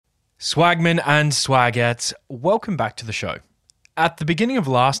Swagmen and swagettes, welcome back to the show. At the beginning of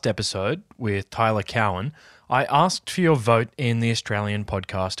last episode with Tyler Cowan, I asked for your vote in the Australian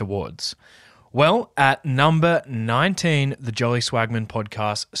Podcast Awards. Well, at number 19, the Jolly Swagman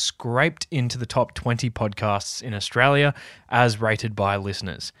podcast scraped into the top 20 podcasts in Australia as rated by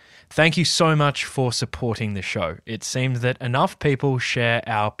listeners. Thank you so much for supporting the show. It seems that enough people share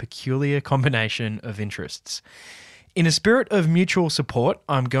our peculiar combination of interests. In a spirit of mutual support,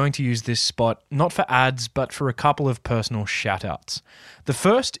 I'm going to use this spot not for ads, but for a couple of personal shout-outs. The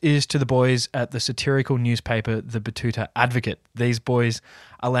first is to the boys at the satirical newspaper The Batuta Advocate. These boys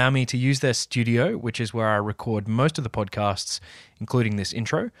allow me to use their studio, which is where I record most of the podcasts, including this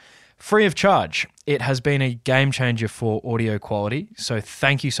intro, free of charge. It has been a game changer for audio quality, so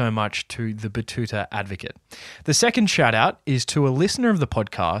thank you so much to The Batuta Advocate. The second shout-out is to a listener of the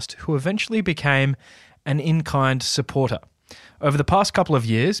podcast who eventually became an in-kind supporter. Over the past couple of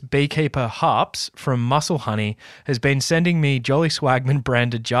years, beekeeper Harps from Muscle Honey has been sending me Jolly Swagman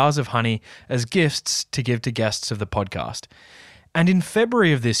branded jars of honey as gifts to give to guests of the podcast. And in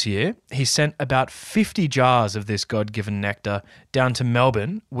February of this year, he sent about 50 jars of this God-given nectar down to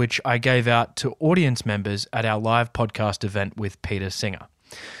Melbourne, which I gave out to audience members at our live podcast event with Peter Singer.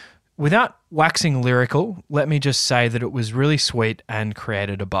 Without waxing lyrical, let me just say that it was really sweet and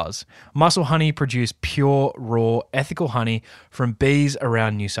created a buzz. Muscle Honey produce pure, raw, ethical honey from bees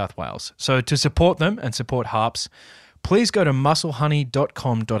around New South Wales. So to support them and support Harps, please go to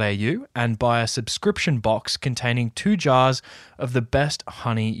musclehoney.com.au and buy a subscription box containing 2 jars of the best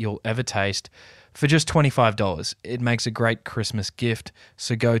honey you'll ever taste for just $25. It makes a great Christmas gift,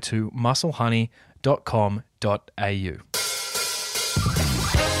 so go to musclehoney.com.au.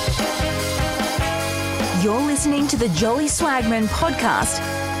 You're listening to the Jolly Swagman podcast.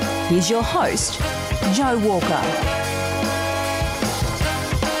 Here's your host, Joe Walker.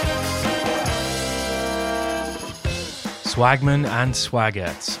 Swagmen and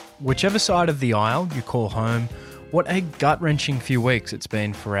swagettes, whichever side of the aisle you call home, what a gut-wrenching few weeks it's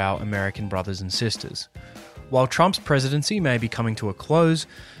been for our American brothers and sisters. While Trump's presidency may be coming to a close,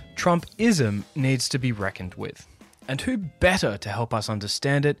 Trumpism needs to be reckoned with. And who better to help us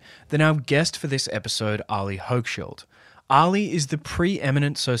understand it than our guest for this episode, Arlie Hochschild. Arlie is the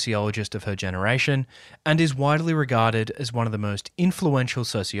preeminent sociologist of her generation and is widely regarded as one of the most influential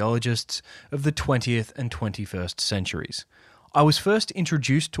sociologists of the 20th and 21st centuries. I was first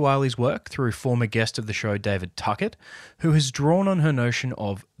introduced to Arlie's work through former guest of the show, David Tuckett, who has drawn on her notion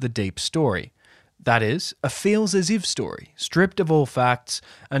of the deep story. That is, a feels-as-if story, stripped of all facts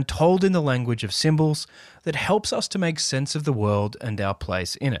and told in the language of symbols that helps us to make sense of the world and our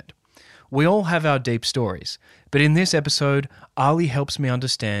place in it. We all have our deep stories, but in this episode, Arlie helps me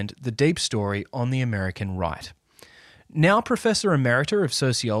understand the deep story on the American right. Now Professor Emerita of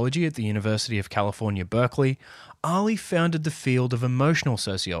Sociology at the University of California, Berkeley, Arlie founded the field of emotional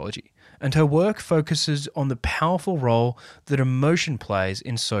sociology, and her work focuses on the powerful role that emotion plays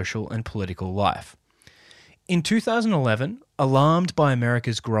in social and political life. In 2011, alarmed by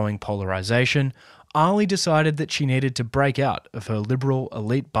America's growing polarization, Arlie decided that she needed to break out of her liberal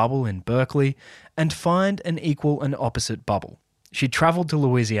elite bubble in Berkeley and find an equal and opposite bubble. She travelled to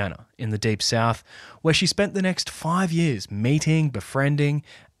Louisiana in the Deep South, where she spent the next 5 years meeting, befriending,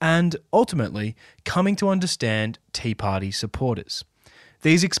 and ultimately coming to understand Tea Party supporters.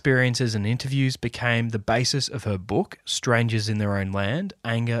 These experiences and interviews became the basis of her book, Strangers in Their Own Land,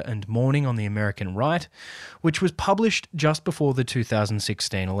 Anger and Mourning on the American Right, which was published just before the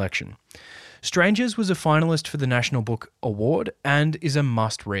 2016 election. Strangers was a finalist for the National Book Award and is a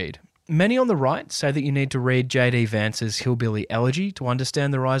must-read. Many on the right say that you need to read J.D. Vance's Hillbilly Elegy to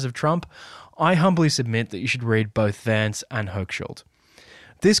understand the rise of Trump. I humbly submit that you should read both Vance and Hochschild.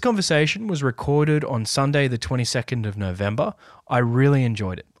 This conversation was recorded on Sunday, the 22nd of November. I really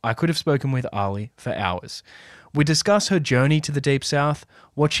enjoyed it. I could have spoken with Arlie for hours. We discuss her journey to the Deep South,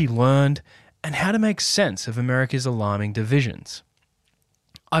 what she learned, and how to make sense of America's alarming divisions.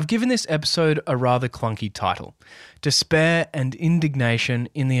 I've given this episode a rather clunky title, Despair and Indignation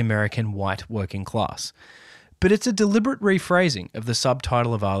in the American White Working Class. But it's a deliberate rephrasing of the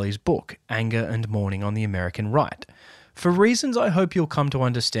subtitle of Arlie's book, Anger and Mourning on the American Right. For reasons I hope you'll come to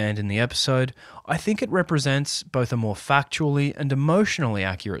understand in the episode, I think it represents both a more factually and emotionally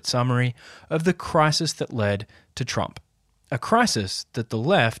accurate summary of the crisis that led to Trump. A crisis that the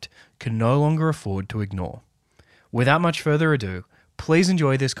left can no longer afford to ignore. Without much further ado, please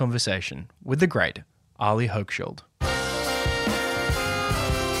enjoy this conversation with the great Arlie Hochschild.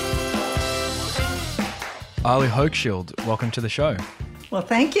 Arlie Hochschild, welcome to the show. Well,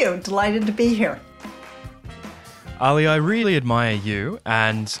 thank you. Delighted to be here. Arlie, I really admire you,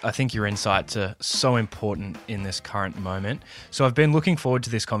 and I think your insights are so important in this current moment. So I've been looking forward to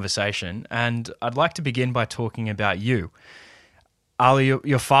this conversation, and I'd like to begin by talking about you. Arlie,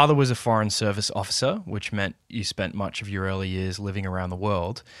 your father was a Foreign Service officer, which meant you spent much of your early years living around the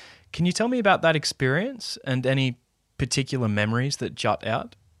world. Can you tell me about that experience and any particular memories that jut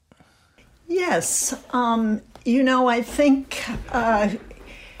out? Yes. I think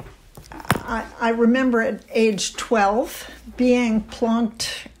I remember at age 12 being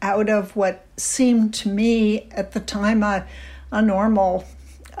plunked out of what seemed to me at the time a normal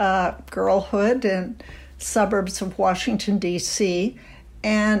girlhood in suburbs of Washington, D.C.,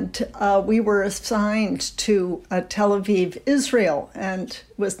 and we were assigned to Tel Aviv, Israel, and it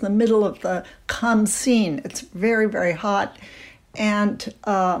was the middle of the Khamsin. It's very, very hot, and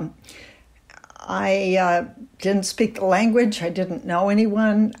I didn't speak the language. I didn't know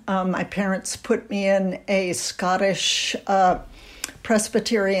anyone. My parents put me in a Scottish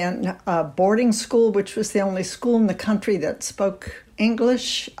Presbyterian boarding school, which was the only school in the country that spoke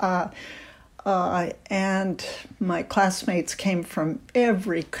English. And my classmates came from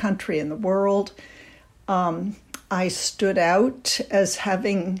every country in the world. I stood out as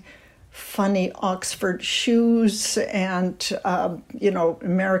having funny Oxford shoes and,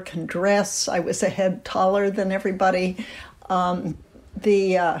 American dress. I was a head taller than everybody. It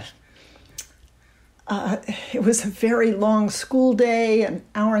was a very long school day, an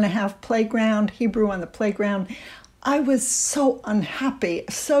hour and a half playground, Hebrew on the playground. I was so unhappy,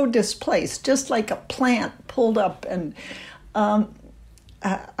 so displaced, just like a plant pulled up, and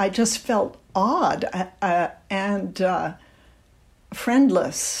I just felt odd and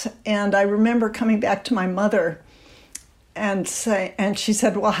friendless. And I remember coming back to my mother and she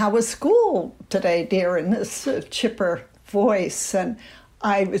said, "Well, how was school today, dear?" in this chipper voice. And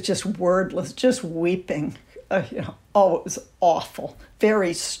I was just wordless, just weeping. It was awful.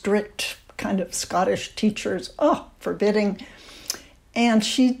 Very strict kind of Scottish teachers, forbidding. And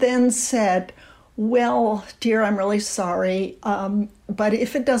she then said, "Well, dear, I'm really sorry, but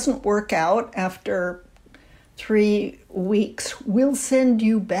if it doesn't work out after 3 weeks, we'll send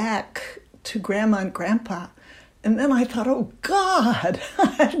you back to Grandma and Grandpa." And then I thought, oh God,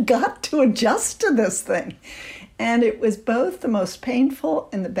 I've got to adjust to this thing. And it was both the most painful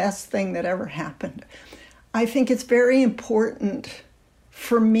and the best thing that ever happened. I think it's very important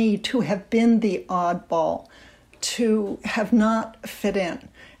for me to have been the oddball, to have not fit in.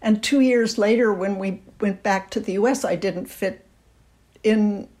 And 2 years later, when we went back to the U.S., I didn't fit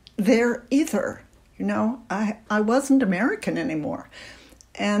in there either. I wasn't American anymore.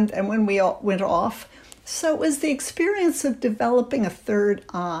 And when we all went off, so it was the experience of developing a third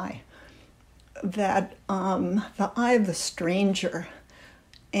eye, that the eye of the stranger.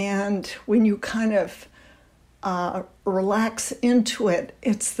 And when you kind of relax into it,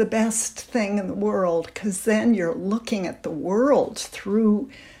 it's the best thing in the world, because then you're looking at the world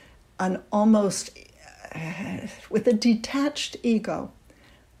through an almost with a detached ego.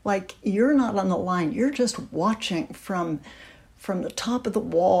 Like you're not on the line, you're just watching from the top of the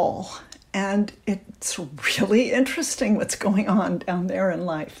wall. And it's really interesting what's going on down there in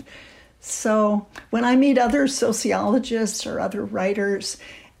life. So when I meet other sociologists or other writers,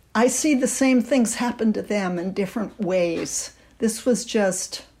 I see the same things happen to them in different ways. This was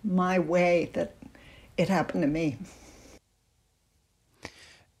just my way that it happened to me.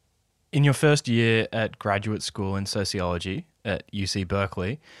 In your first year at graduate school in sociology at UC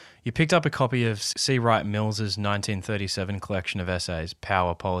Berkeley, you picked up a copy of C. Wright Mills's 1937 collection of essays,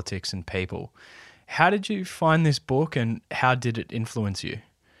 Power, Politics and People. How did you find this book, and how did it influence you?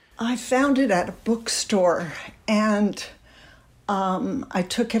 I found it at a bookstore, and I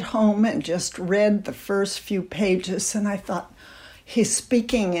took it home and just read the first few pages, and I thought, he's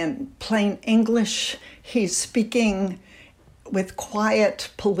speaking in plain English. He's speaking with quiet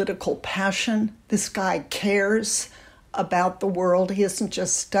political passion. This guy cares about the world. He isn't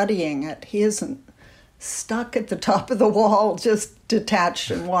just studying it. He isn't stuck at the top of the wall, just detached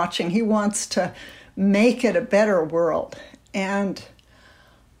and watching. He wants to make it a better world. And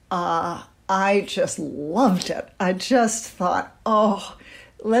I just loved it. I just thought,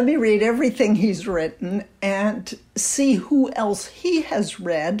 let me read everything he's written and see who else he has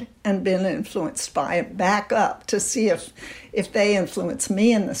read and been influenced by, and back up to see if they influence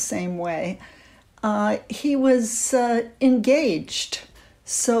me in the same way. He was engaged,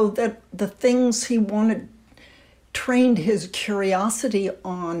 so that the things he wanted, trained his curiosity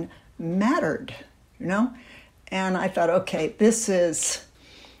on, mattered, And I thought, okay, this is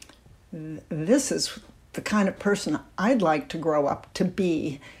the kind of person I'd like to grow up to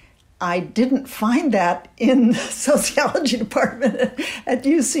be. I didn't find that in the sociology department at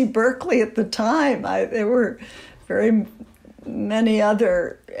UC Berkeley at the time. There were very many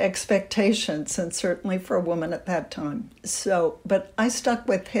other expectations, and certainly for a woman at that time. So, but I stuck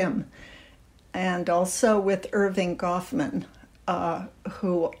with him, and also with Irving Goffman,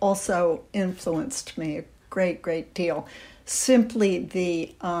 who also influenced me a great deal.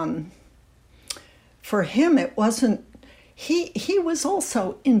 Simply for him, it wasn't, he was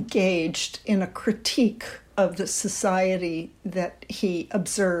also engaged in a critique of the society that he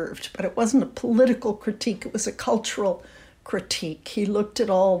observed, but it wasn't a political critique, it was a cultural critique. He looked at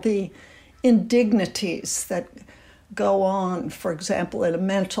all the indignities that go on, for example, at a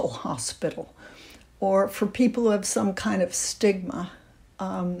mental hospital, or for people who have some kind of stigma.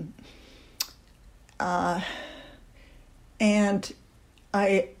 And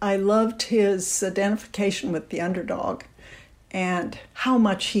I loved his identification with the underdog and how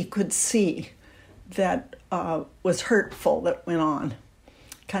much he could see that was hurtful that went on,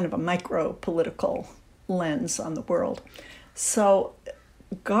 kind of a micro-political lens on the world. So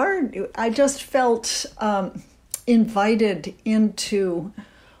I just felt invited into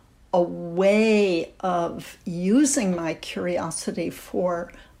a way of using my curiosity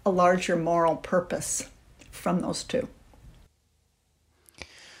for a larger moral purpose from those two.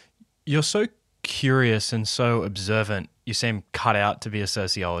 You're so curious and so observant. You seem cut out to be a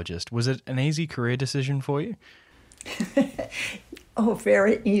sociologist. Was it an easy career decision for you? Oh,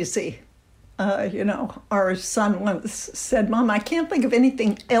 very easy. Our son once said, "Mom, I can't think of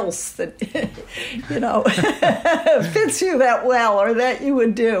anything else that, fits you that well or that you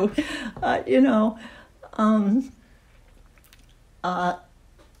would do." But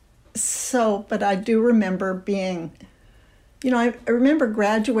I do remember being, I remember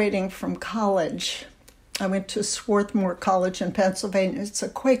graduating from college. I went to Swarthmore College in Pennsylvania. It's a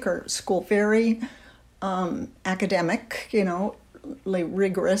Quaker school, very academic,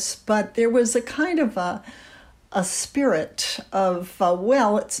 rigorous, but there was a kind of a spirit of,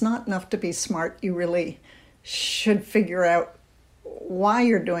 it's not enough to be smart. You really should figure out why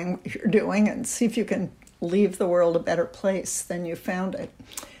you're doing what you're doing and see if you can leave the world a better place than you found it.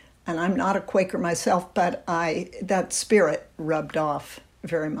 And I'm not a Quaker myself, but that spirit rubbed off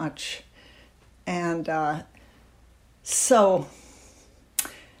very much. And so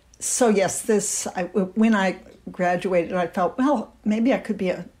yes, when I graduated, I felt, well, maybe I could be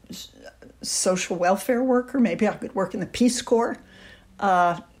a social welfare worker. Maybe I could work in the Peace Corps,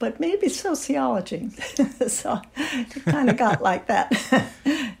 but maybe sociology. So it kind of got like that.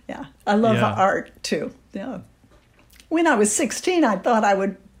 Yeah, I love art too. Yeah. When I was 16, I thought I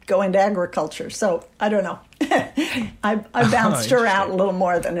would go into agriculture. So I don't know. I bounced around a little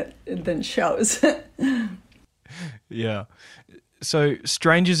more than shows. Yeah. So,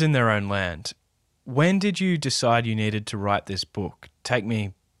 Strangers in Their Own Land. When did you decide you needed to write this book? Take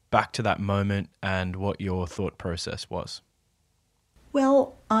me back to that moment and what your thought process was.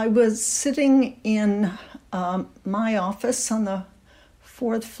 Well, I was sitting in my office on the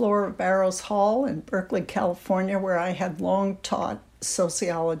 4th floor of Barrows Hall in Berkeley, California, where I had long taught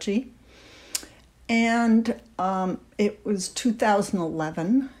sociology. And it was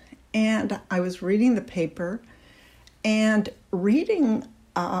 2011, and I was reading the paper and reading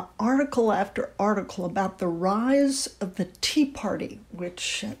article after article about the rise of the Tea Party,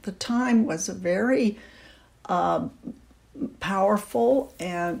 which at the time was a very powerful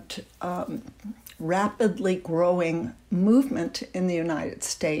and rapidly growing movement in the United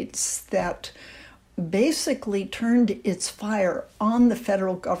States that basically turned its fire on the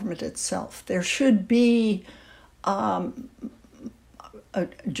federal government itself. There should be a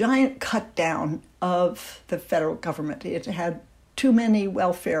giant cut down of the federal government. It had too many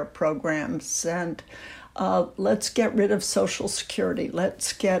welfare programs, and let's get rid of Social Security.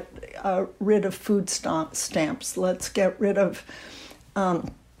 Let's get rid of food stamps. Let's get rid of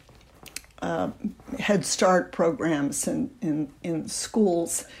Head Start programs in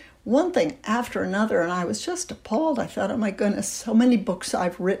schools. One thing after another, and I was just appalled. I thought, oh my goodness, so many books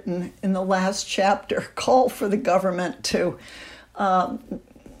I've written in the last chapter call for the government to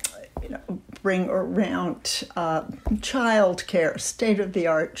bring around child care,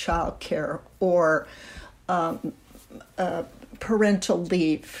 state-of-the-art child care, or parental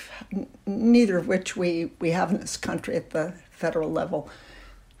leave, neither of which we have in this country at the federal level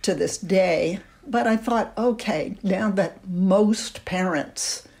to this day. But I thought, okay, now that most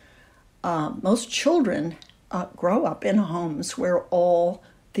parents, most children grow up in homes where all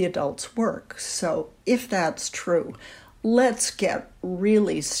the adults work. So if that's true, let's get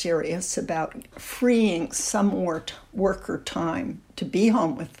really serious about freeing some more worker time to be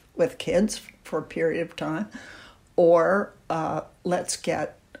home with kids for a period of time, or let's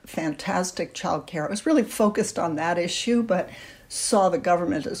get fantastic childcare. I was really focused on that issue, but saw the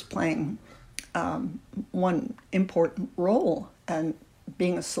government as playing one important role and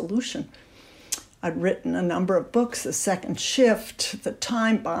being a solution. I'd written a number of books, The Second Shift, The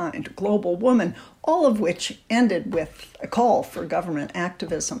Time Bind, Global Woman, all of which ended with a call for government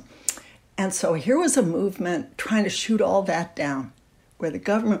activism. And so here was a movement trying to shoot all that down, where the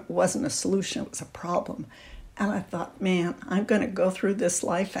government wasn't a solution, it was a problem. And I thought, man, I'm going to go through this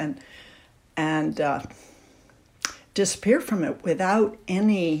life and disappear from it without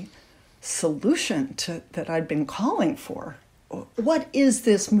any solution that I'd been calling for. What is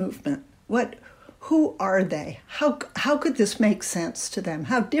this movement? Who are they? How could this make sense to them?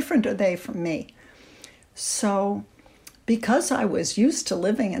 How different are they from me? So, because I was used to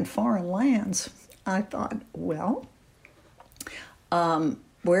living in foreign lands, I thought, well,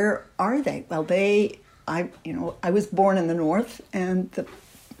 where are they? Well, I was born in the North, and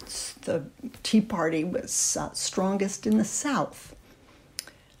the Tea Party was strongest in the South.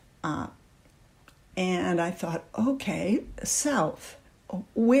 And I thought, okay, the South.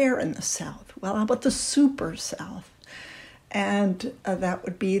 Where in the South? Well, how about the super South? And that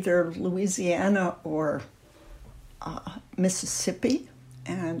would be either Louisiana or Mississippi.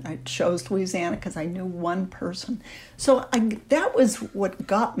 And I chose Louisiana because I knew one person. So that was what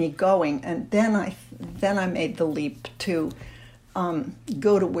got me going. And then I made the leap to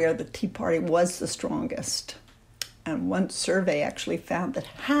go to where the Tea Party was the strongest. And one survey actually found that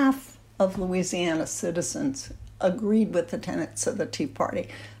half of Louisiana citizens agreed with the tenets of the Tea Party.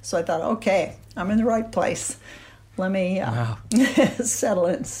 So I thought, okay, I'm in the right place. Let me settle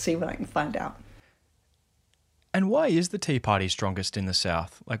in and see what I can find out. And why is the Tea Party strongest in the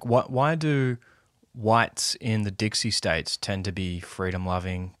South? Like, why do whites in the Dixie states tend to be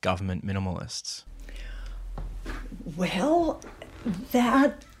freedom-loving government minimalists? Well,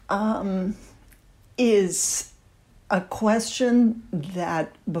 that is a question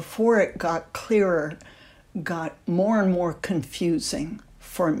that, before it got clearer, got more and more confusing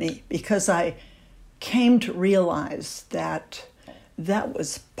for me, because I came to realize that that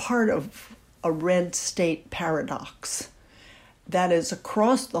was part of a red state paradox. That is,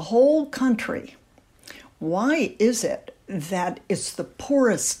 across the whole country, why is it that it's the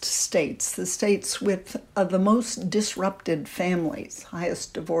poorest states, the states with the most disrupted families,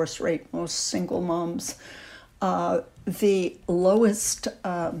 highest divorce rate, most single moms, the lowest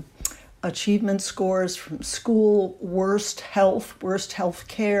achievement scores from school, worst health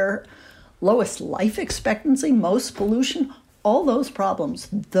care, lowest life expectancy, most pollution, all those problems,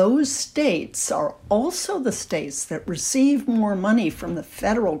 those states are also the states that receive more money from the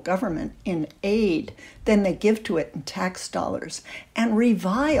federal government in aid than they give to it in tax dollars, and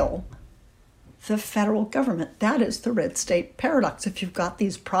revile the federal government. That is the red state paradox. If you've got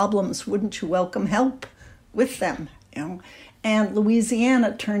these problems, wouldn't you welcome help with them? And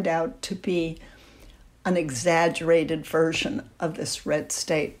Louisiana turned out to be an exaggerated version of this red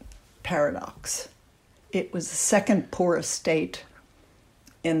state paradox. It was the second poorest state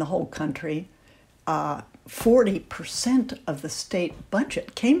in the whole country. 40% of the state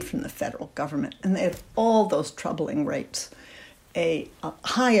budget came from the federal government, and they had all those troubling rates. A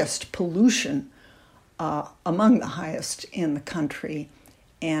highest pollution, among the highest in the country,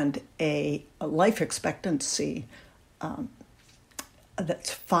 and a life expectancy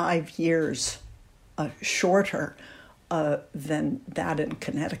that's 5 years shorter than that in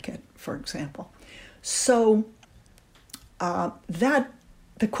Connecticut, for example. So the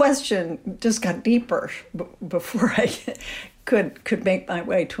question just got deeper before I could make my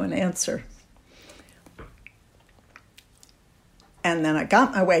way to an answer. And then I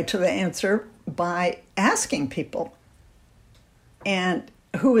got my way to the answer by asking people. And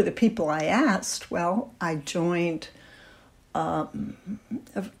who were the people I asked? Well, I joined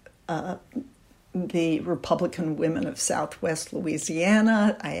the Republican Women of Southwest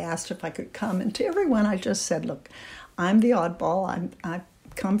Louisiana. I asked if I could come, and to everyone I just said, look, I'm the oddball. I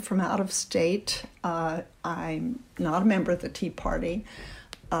come from out of state. I'm not a member of the Tea Party.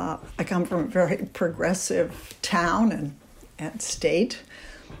 I come from a very progressive town and state,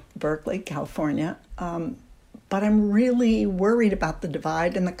 Berkeley, California. But I'm really worried about the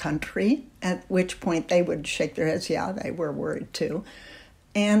divide in the country, at which point they would shake their heads, yeah, they were worried too.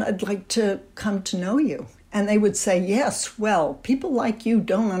 And I'd like to come to know you. And they would say, yes, well, people like you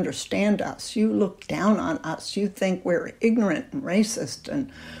don't understand us. You look down on us. You think we're ignorant and racist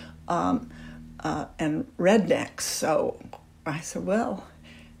and rednecks. So I said, well,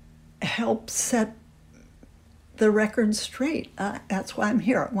 help set the record straight. That's why I'm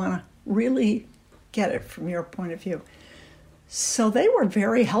here. I want to really get it from your point of view. So they were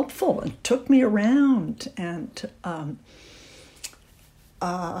very helpful and took me around, and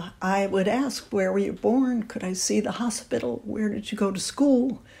I would ask, where were you born? Could I see the hospital? Where did you go to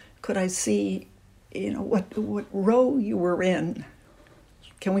school? Could I see, what row you were in?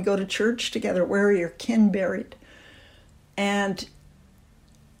 Can we go to church together? Where are your kin buried? And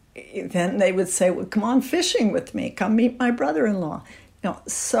then they would say, well, come on fishing with me. Come meet my brother-in-law.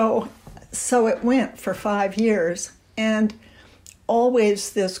 So it went for 5 years, and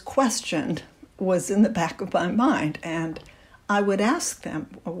always this question was in the back of my mind, and I would ask them,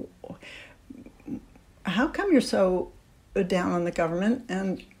 how come you're so down on the government,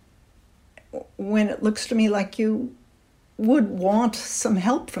 and when it looks to me like you would want some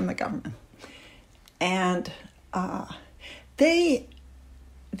help from the government? And they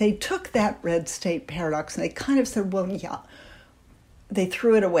took that red state paradox and they kind of said, well, yeah, they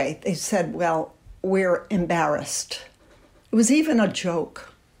threw it away. They said, well, we're embarrassed. It was even a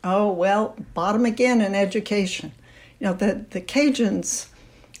joke. Oh, well, bottom again in education. The Cajuns,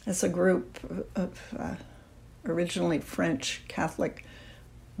 as a group of originally French Catholic,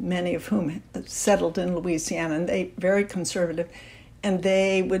 many of whom settled in Louisiana, and they very conservative, and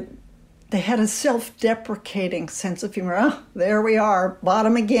they had a self-deprecating sense of humor. Oh, there we are,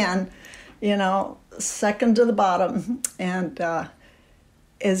 bottom again, second to the bottom, and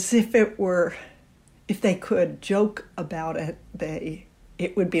as if if they could joke about it,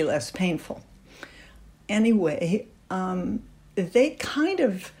 it would be less painful. Anyway, they kind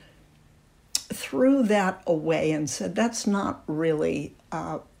of threw that away and said, that's not really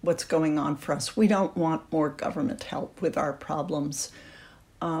what's going on for us. We don't want more government help with our problems.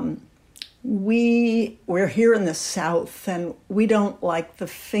 We're here in the South, and we don't like the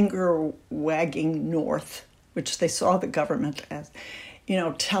finger-wagging North, which they saw the government as,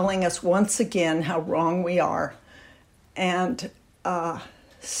 telling us once again how wrong we are. And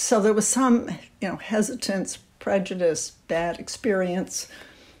so there was some, hesitance, prejudice, bad experience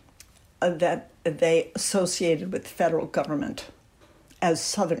that they associated with federal government as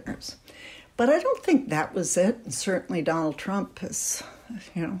Southerners. But I don't think that was it. And certainly Donald Trump is,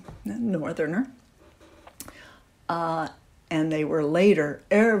 a Northerner. And they were later,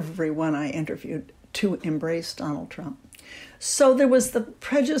 everyone I interviewed, to embrace Donald Trump. So there was the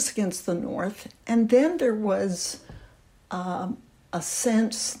prejudice against the North, and then there was a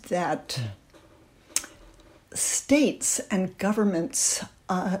sense that states and governments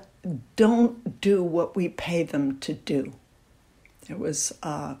don't do what we pay them to do. There was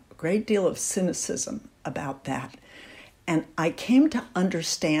a great deal of cynicism about that. And I came to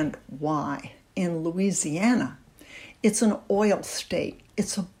understand why. In Louisiana, it's an oil state.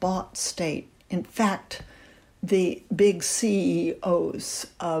 It's a bought state. In fact, the big CEOs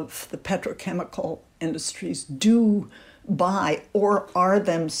of the petrochemical industries do buy or are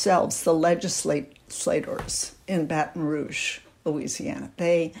themselves the legislators in Baton Rouge, Louisiana.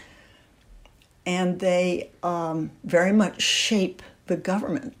 They very much shape the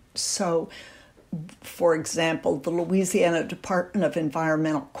government. So, for example, the Louisiana Department of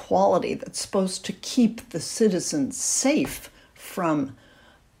Environmental Quality, that's supposed to keep the citizens safe from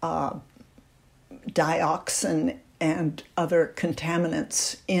dioxin and other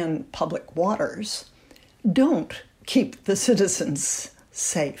contaminants in public waters, don't keep the citizens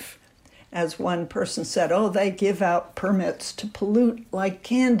safe. As one person said, they give out permits to pollute like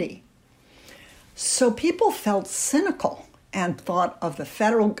candy. So people felt cynical and thought of the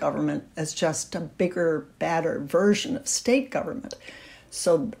federal government as just a bigger, badder version of state government.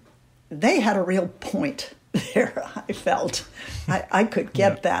 So they had a real point there, I felt. I could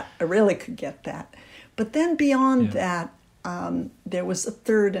get that. I really could get that. But then beyond that, there was a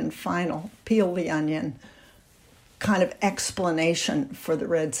third and final, peel the onion, kind of explanation for the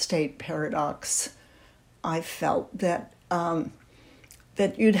red state paradox. I felt that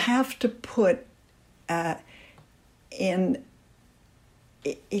that you'd have to put in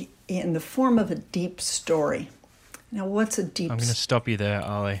the form of a deep story. Now, what's a deep? I'm going to stop you there,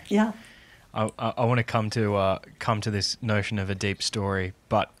 Arlie. Yeah. I want to come to this notion of a deep story,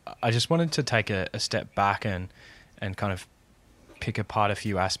 but I just wanted to take a step back and kind of pick apart a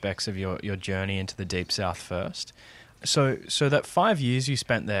few aspects of your journey into the Deep South first. So that 5 years you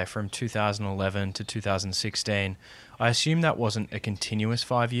spent there from 2011 to 2016, I assume that wasn't a continuous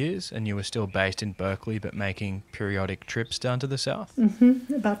 5 years, and you were still based in Berkeley but making periodic trips down to the South?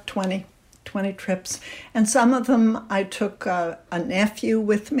 Mm-hmm, about 20 trips. And some of them I took a nephew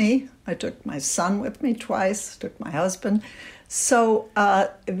with me. I took my son with me twice, took my husband. So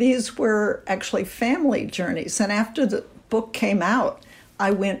these were actually family journeys. And after the book came out,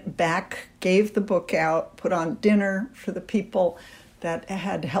 I went back, gave the book out, put on dinner for the people that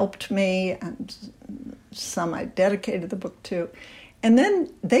had helped me, and some I dedicated the book to. And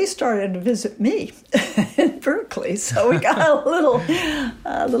then they started to visit me in Berkeley. So we got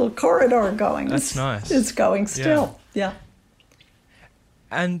a little corridor going. That's nice. It's going still, yeah.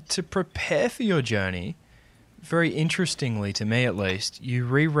 And to prepare for your journey, very interestingly to me at least, you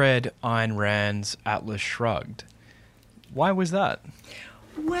reread Ayn Rand's Atlas Shrugged. Why was that?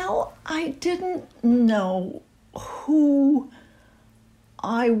 Well, I didn't know who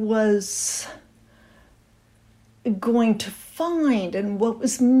I was going to find and what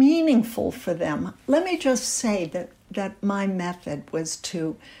was meaningful for them. Let me just say that my method was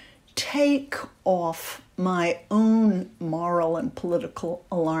to take off my own moral and political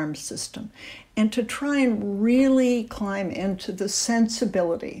alarm system and to try and really climb into the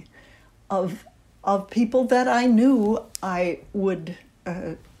sensibility of people that I knew I would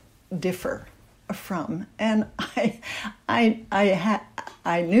differ from. And I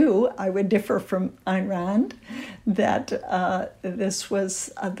knew I would differ from Ayn Rand, that this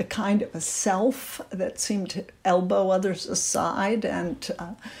was the kind of a self that seemed to elbow others aside and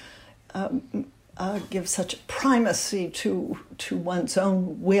give such primacy to one's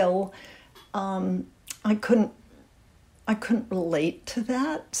own will. I couldn't relate to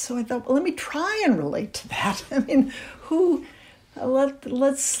that, so I thought, well, let me try and relate to that. I mean,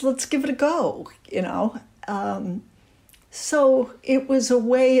 let's give it a go, you know. So it was a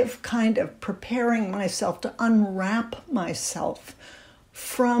way of kind of preparing myself to unwrap myself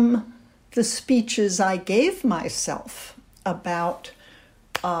from the speeches I gave myself about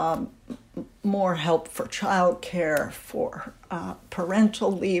more help for childcare, for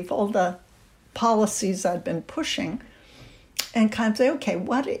parental leave, all the policies I'd been pushing, and kind of say, okay,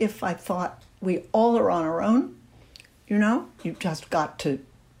 what if I thought we all are on our own? You know, you've just got to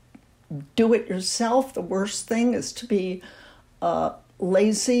do it yourself. The worst thing is to be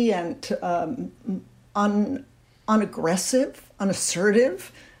lazy and unaggressive,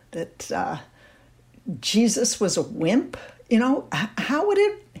 unassertive, that Jesus was a wimp. You know, how would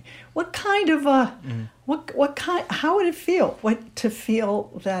it, what kind of how would it feel? To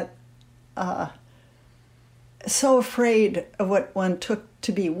feel that so afraid of what one took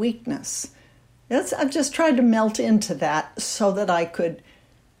to be weakness. I've just tried to melt into that so that I could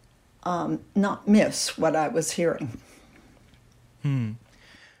not miss what I was hearing.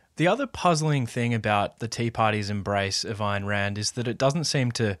 The other puzzling thing about the Tea Party's embrace of Ayn Rand is that it doesn't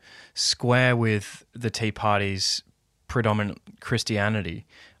seem to square with the Tea Party's predominant Christianity.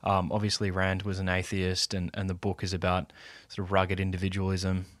 Obviously, Rand was an atheist, and the book is about sort of rugged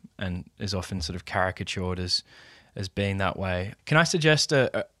individualism and is often sort of caricatured as being that way. Can I suggest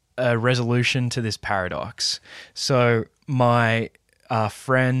a resolution to this paradox? So my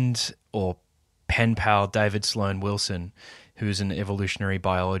friend or pen pal David Sloan Wilson, who's an evolutionary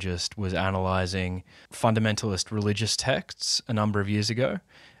biologist, was analysing fundamentalist religious texts a number of years ago,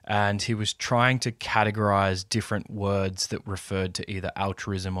 and he was trying to categorise different words that referred to either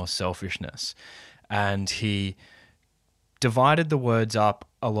altruism or selfishness. And he divided the words up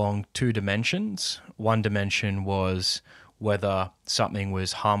along two dimensions. One dimension was whether something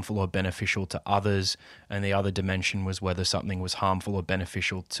was harmful or beneficial to others, and the other dimension was whether something was harmful or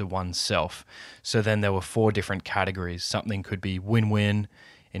beneficial to oneself. So then there were four different categories. Something could be win-win,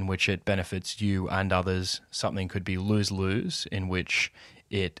 in which it benefits you and others. Something could be lose-lose, in which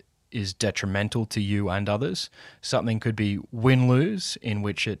it is detrimental to you and others. Something could be win-lose, in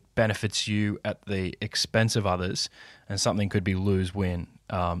which it benefits you at the expense of others. And something could be lose-win,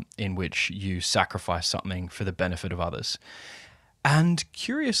 in which you sacrifice something for the benefit of others. And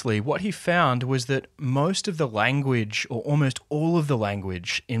curiously, what he found was that most of the language, or almost all of the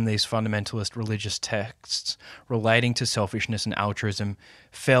language in these fundamentalist religious texts relating to selfishness and altruism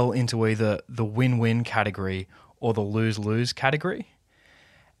fell into either the win-win category or the lose-lose category.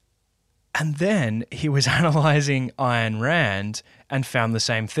 And then he was analysing Ayn Rand and found the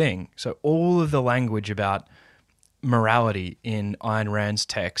same thing. So all of the language about morality in Ayn Rand's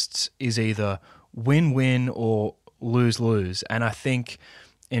texts is either win-win or lose-lose. And I think,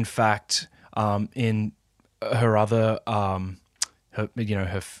 in fact, in her other,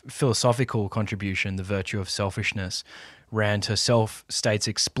 her philosophical contribution, The Virtue of Selfishness, Rand herself states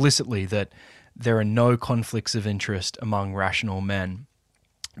explicitly that there are no conflicts of interest among rational men.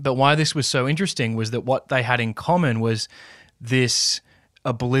 But why this was so interesting was that what they had in common was this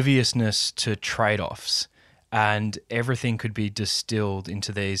obliviousness to trade-offs, and everything could be distilled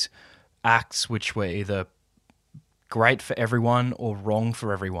into these acts which were either great for everyone or wrong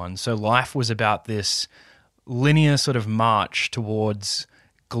for everyone. So life was about this linear sort of march towards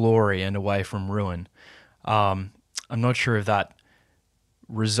glory and away from ruin. I'm not sure if that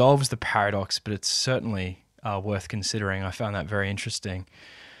resolves the paradox, but it's certainly worth considering. I found that very interesting.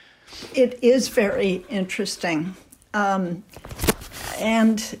 It is very interesting.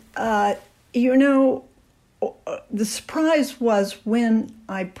 The surprise was when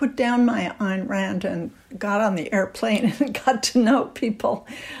I put down my Ayn Rand and got on the airplane and got to know people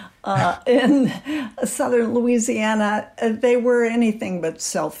in southern Louisiana. They were anything but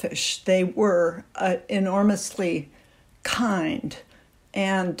selfish. They were enormously kind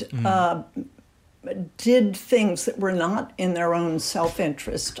and did things that were not in their own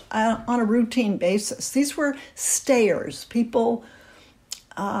self-interest on a routine basis. These were stayers, people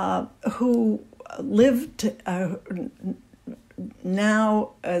who lived now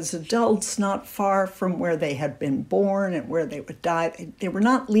as adults not far from where they had been born and where they would die. They were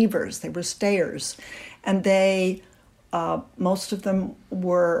not leavers, they were stayers. And they, most of them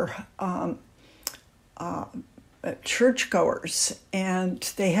were churchgoers, and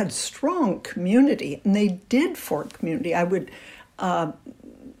they had strong community, and they did for community. I would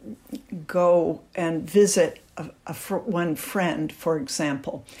go and visit one friend, for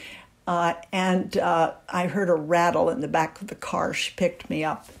example, and I heard a rattle in the back of the car. She picked me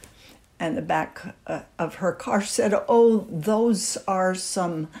up, and the back of her car said, "Oh, those are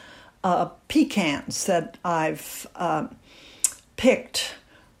some pecans that I've picked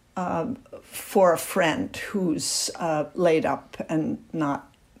for a friend who's laid up and not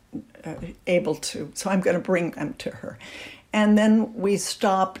able to, so I'm going to bring them to her." And then we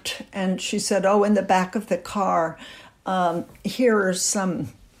stopped, and she said, "Oh, in the back of the car, here are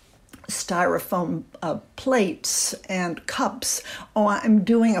some styrofoam plates and cups. Oh, I'm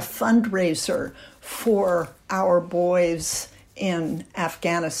doing a fundraiser for our boys in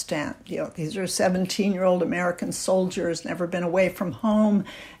Afghanistan. These are 17-year-old American soldiers, never been away from home,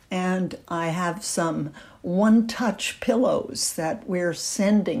 and I have some one-touch pillows that we're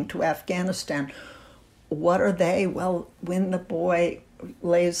sending to Afghanistan." What are they? Well, when the boy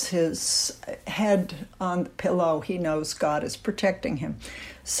lays his head on the pillow, he knows God is protecting him.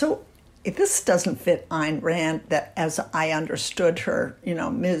 So this doesn't fit Ayn Rand, that as I understood her,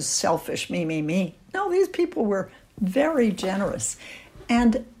 Ms. Selfish, me. No, these people were very generous.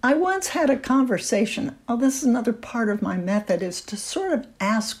 And I once had a conversation. This is another part of my method, is to sort of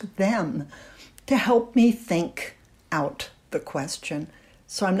ask them to help me think out the question.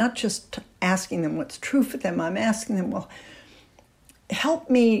 So I'm not just asking them what's true for them. I'm asking them, well, help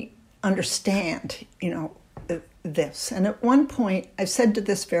me understand, this. And at one point, I said to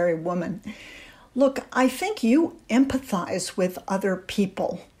this very woman, "Look, I think you empathize with other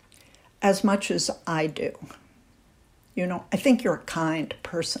people as much as I do. I think you're a kind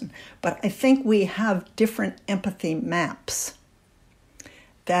person, but I think we have different empathy maps.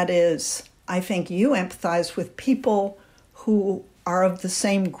 That is, I think you empathize with people who are of the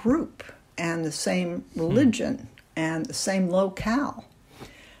same group and the same religion and the same locale.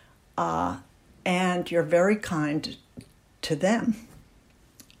 And you're very kind to them,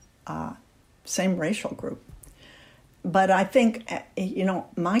 same racial group. But I think,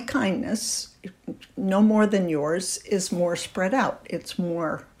 my kindness, no more than yours, is more spread out. It's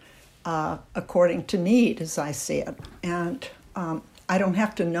more according to need, as I see it. And I don't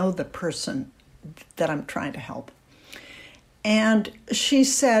have to know the person that I'm trying to help." And she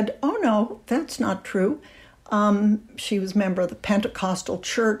said, "Oh, no, that's not true." She was a member of the Pentecostal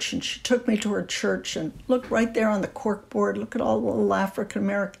church, and she took me to her church and looked right there on the corkboard. Look at all the little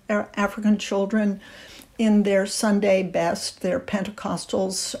African children in their Sunday best. They're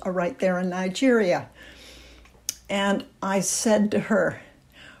Pentecostals right there in Nigeria. And I said to her,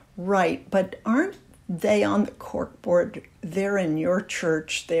 "Right, but aren't they on the corkboard? They're in your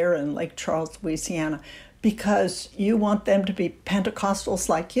church. They're in Lake Charles, Louisiana, because you want them to be Pentecostals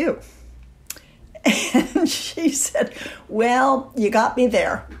like you." And she said, "Well, you got me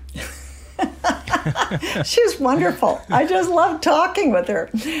there." She's wonderful. I just love talking with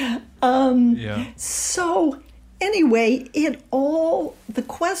her. So anyway, the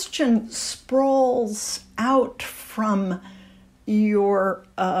question sprawls out from your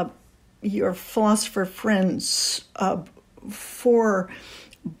philosopher friends 4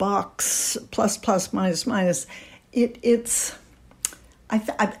 box plus minus.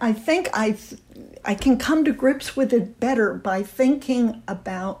 I think I can come to grips with it better by thinking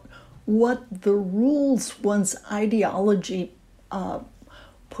about what the rules one's ideology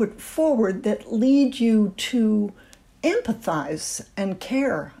put forward that lead you to empathize and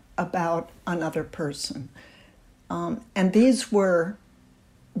care about another person. And these were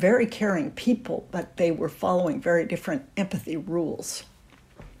very caring people, but they were following very different empathy rules.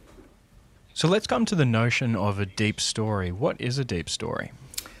 So let's come to the notion of a deep story. What is a deep story?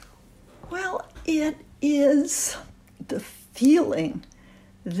 Well, it is the feeling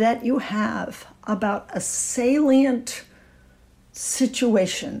that you have about a salient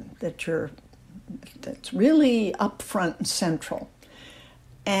situation that's really up front and central.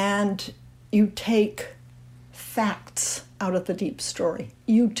 And you take facts out of the deep story.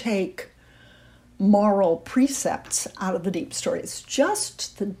 You take moral precepts out of the deep story. It's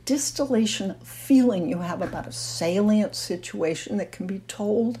just the distillation of feeling you have about a salient situation that can be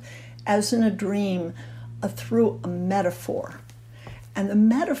told as in a dream through a metaphor. And the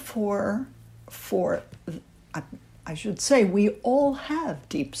metaphor for, I should say, we all have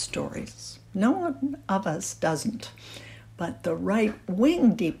deep stories. No one of us doesn't. But the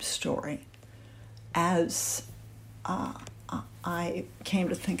right-wing deep story, as I came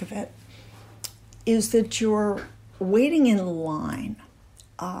to think of it, is that you're waiting in line,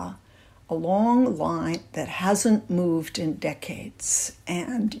 a long line that hasn't moved in decades,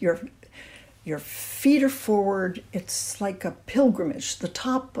 and your feet are forward. It's like a pilgrimage. The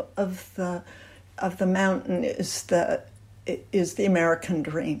top of the mountain is the American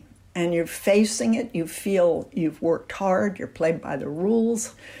dream, and you're facing it. You feel you've worked hard. You're played by the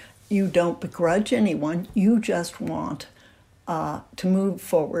rules. You don't begrudge anyone. You just want to move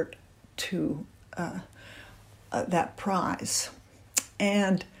forward to that prize.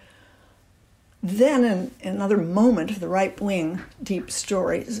 And then in another moment of the right-wing deep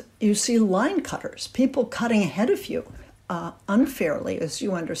stories, you see line cutters, people cutting ahead of you unfairly, as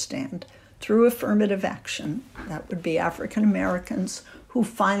you understand, through affirmative action. That would be African Americans who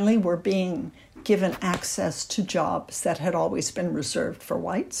finally were being given access to jobs that had always been reserved for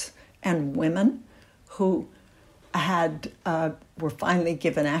whites, and women who were finally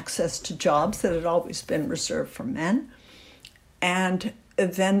given access to jobs that had always been reserved for men. And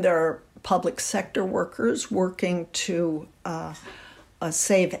then there are public sector workers working to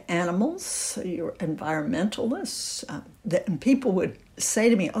save animals, your environmentalists. And people would say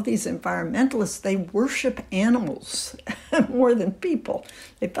to me, oh, these environmentalists, they worship animals more than people.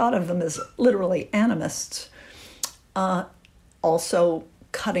 They thought of them as literally animists. Also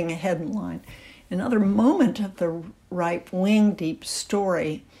cutting ahead in line. Another moment of the right-wing deep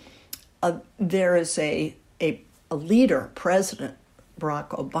story, there is a leader, President Barack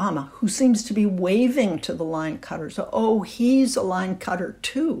Obama, who seems to be waving to the line cutters. Oh, he's a line cutter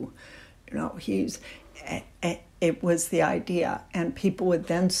too. It was the idea. And people would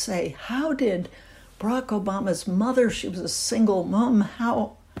then say, how did Barack Obama's mother, she was a single mom,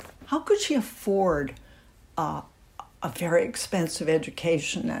 how could she afford a very expensive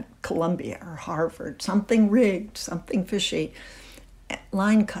education at Columbia or Harvard, something rigged, something fishy,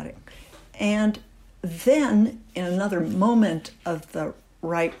 line cutting. And then in another moment of the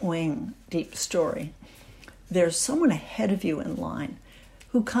right-wing deep story, there's someone ahead of you in line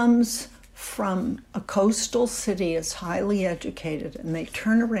who comes from a coastal city, is highly educated, and they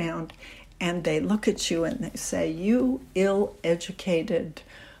turn around and they look at you and they say, you ill-educated,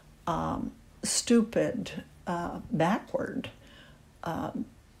 stupid, backward,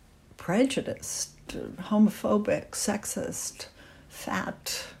 prejudiced, homophobic, sexist,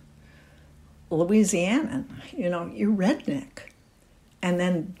 fat Louisianan, you're redneck. And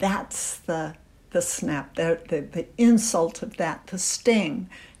then that's the snap, the insult of that, the sting,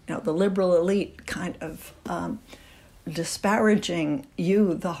 the liberal elite kind of disparaging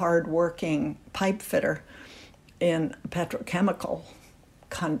you, the hardworking pipe fitter in a petrochemical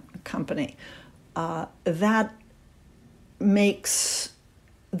company. That makes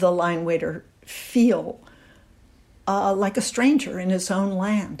the line waiter feel like a stranger in his own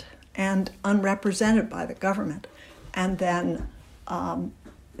land and unrepresented by the government. And then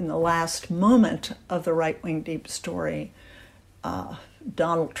in the last moment of the right-wing deep story,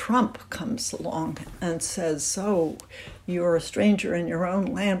 Donald Trump comes along and says, so you're a stranger in your own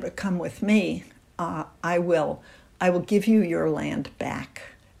land, but come with me. I will give you your land back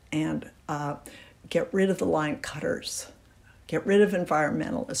and get rid of the line cutters, get rid of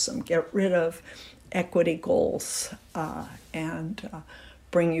environmentalism, get rid of equity goals, and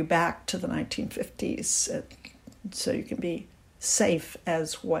bring you back to the 1950s so you can be safe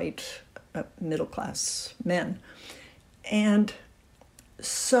as white middle-class men. And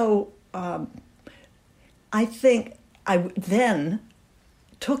so I think I then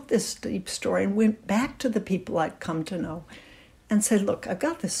took this deep story and went back to the people I'd come to know and said, look, I've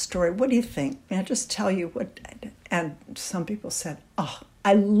got this story. What do you think? May I just tell you what? And some people said, oh,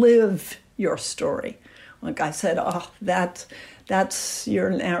 I live your story. One guy said, "Oh, that's your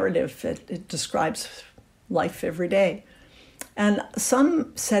narrative. It describes life every day." And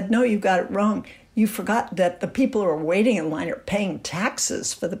some said, "No, you got it wrong. You forgot that the people who are waiting in line are paying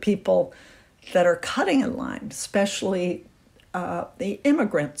taxes for the people that are cutting in line, especially the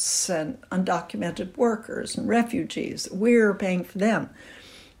immigrants and undocumented workers and refugees. We're paying for them."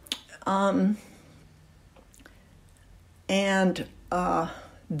 And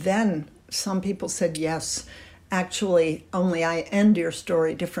then some people said, "Yes, actually, only I end your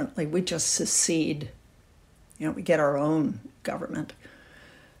story differently. We just secede. We get our own government."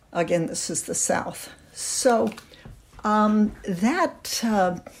 Again, this is the South. So that's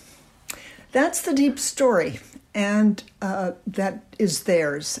the deep story, and that is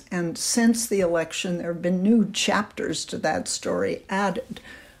theirs. And since the election, there have been new chapters to that story added.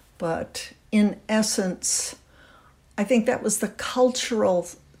 But in essence, I think that was the cultural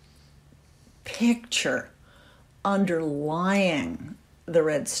picture underlying the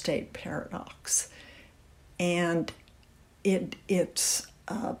red state paradox. And it's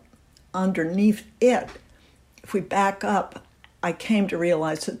underneath it, if we back up, I came to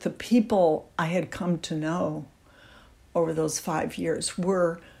realize that the people I had come to know over those 5 years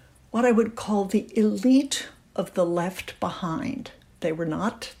were what I would call the elite of the left behind. They were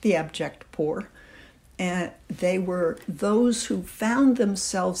not the abject poor, and they were those who found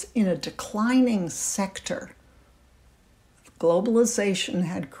themselves in a declining sector. Globalization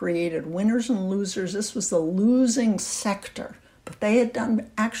had created winners and losers. This was the losing sector, but they had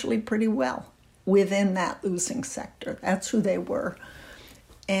done actually pretty well within that losing sector. That's who they were.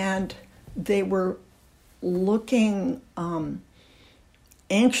 And they were looking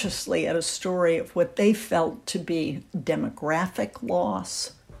anxiously at a story of what they felt to be demographic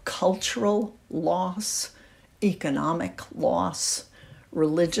loss, cultural loss, economic loss,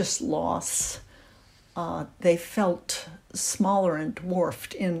 religious loss. They felt smaller and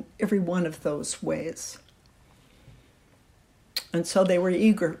dwarfed in every one of those ways. And so they were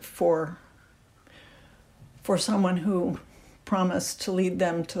eager for someone who promised to lead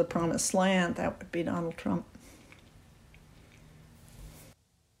them to the promised land. That would be Donald Trump.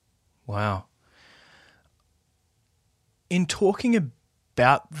 Wow. In talking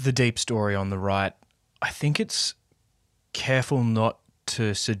about the deep story on the right, I think it's careful not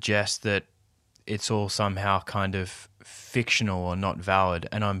to suggest that it's all somehow kind of fictional or not valid.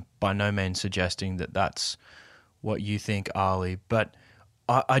 And I'm by no means suggesting that that's what you think, Arlie. But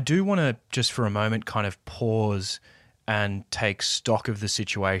I do want to just for a moment kind of pause and take stock of the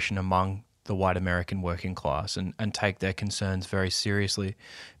situation among the white American working class and take their concerns very seriously.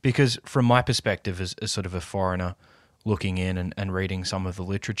 Because from my perspective as sort of a foreigner looking in and reading some of the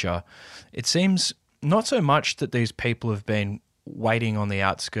literature, it seems not so much that these people have been waiting on the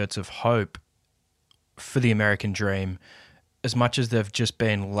outskirts of hope for the American dream as much as they've just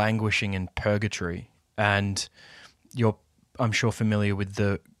been languishing in purgatory. And you're, I'm sure, familiar with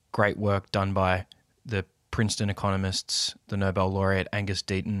the great work done by the Princeton economists, the Nobel laureate Angus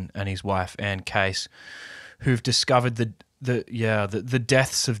Deaton and his wife Anne Case, who've discovered the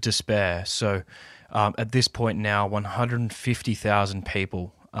deaths of despair. So at this point now, 150,000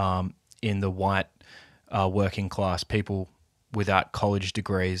 people in the white working class, people without college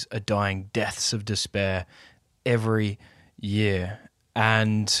degrees, are dying deaths of despair every year.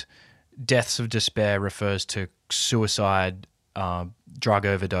 And deaths of despair refers to suicide, drug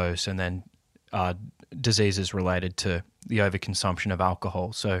overdose, and then diseases related to the overconsumption of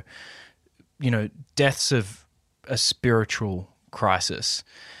alcohol. So, deaths of a spiritual crisis.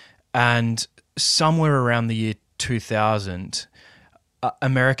 And somewhere around the year 2000,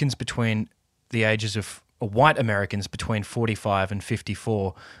 Americans between the ages of white Americans between 45 and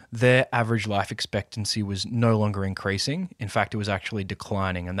 54, their average life expectancy was no longer increasing. In fact, it was actually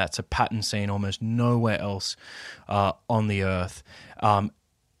declining, and that's a pattern seen almost nowhere else on the earth.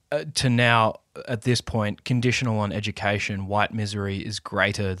 To now, at this point, conditional on education, white misery is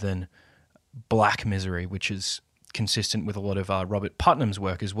greater than black misery, which is consistent with a lot of Robert Putnam's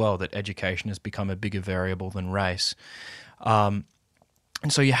work as well, that education has become a bigger variable than race.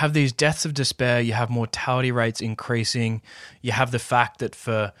 And so you have these deaths of despair, you have mortality rates increasing, you have the fact that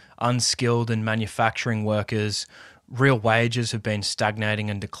for unskilled and manufacturing workers, real wages have been stagnating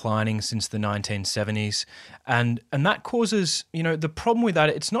and declining since the 1970s. And that causes, the problem with that,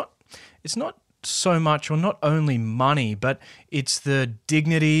 it's not so much or not only money, but it's the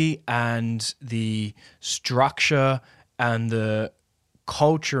dignity and the structure and the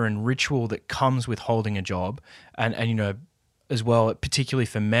culture and ritual that comes with holding a job. And as well, particularly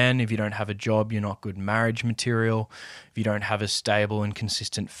for men. If you don't have a job, you're not good marriage material. If you don't have a stable and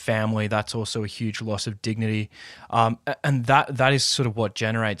consistent family, that's also a huge loss of dignity. And that is sort of what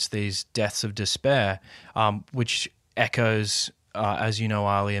generates these deaths of despair, which echoes, as you know,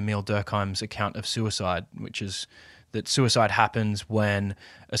 Arlie, Emil Durkheim's account of suicide, which is that suicide happens when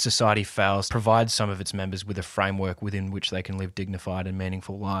a society fails to provide some of its members with a framework within which they can live dignified and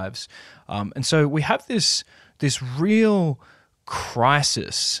meaningful lives. And so we have this real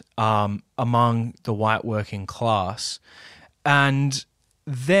crisis among the white working class, and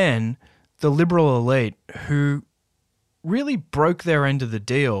then the liberal elite, who really broke their end of the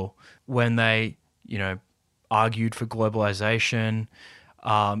deal when they, argued for globalization,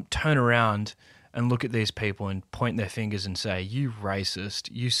 turn around and look at these people and point their fingers and say, "You racist,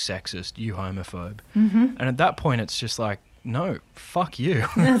 you sexist, you homophobe." Mm-hmm. And at that point, it's just like, no, fuck you.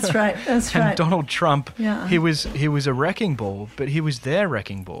 That's right. That's and right. Donald Trump, yeah. he was a wrecking ball, but he was their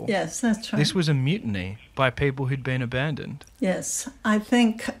wrecking ball. Yes, that's right. This was a mutiny by people who'd been abandoned. Yes, I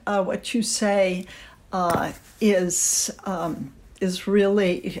think what you say is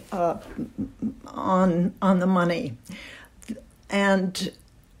really on the money, and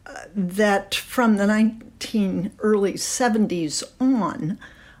that from the early 70s on,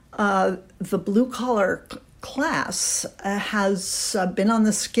 the blue-collar class has been on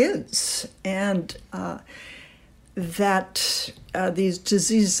the skids, and that these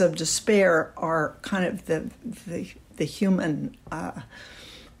diseases of despair are kind of the human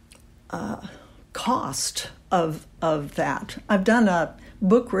cost of that. I've done a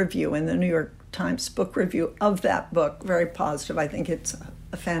book review in the New York Times book review of that book, very positive. I think it's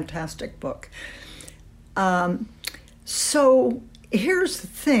a fantastic book. So here's the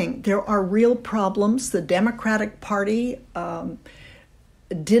thing. There are real problems. The Democratic Party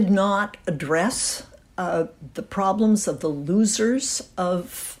did not address the problems of the losers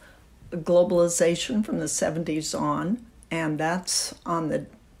of globalization from the 70s on, and that's on the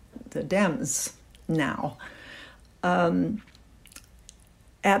Dems now.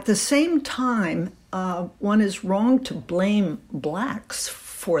 At the same time, one is wrong to blame blacks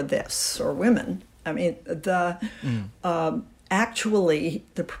for this, or women. I mean, actually,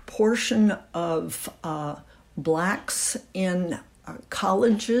 the proportion of blacks in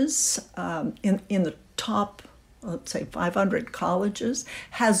colleges, in the top, let's say, 500 colleges,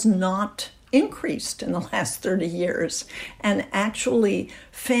 has not increased in the last 30 years. And actually,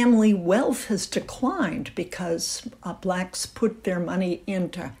 family wealth has declined because blacks put their money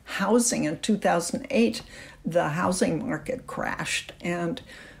into housing. In 2008, the housing market crashed, and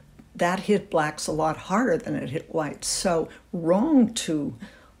that hit blacks a lot harder than it hit whites. So wrong to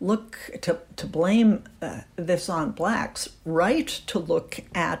look to blame this on blacks, right to look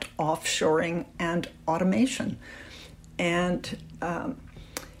at offshoring and automation, and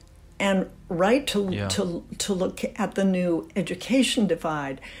right to look at the new education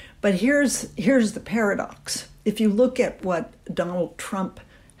divide. But here's the paradox. If you look at what Donald Trump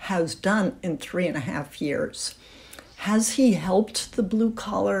has done in 3.5 years, has he helped the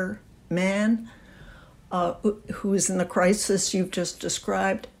blue-collar man who is in the crisis you've just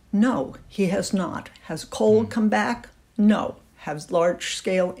described? No, he has not. Has coal come back? No. Has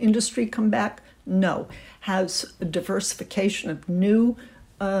large-scale industry come back? No. Has a diversification of new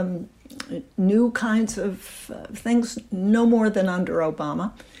kinds of things? No more than under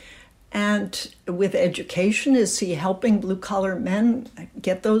Obama. And with education, is he helping blue-collar men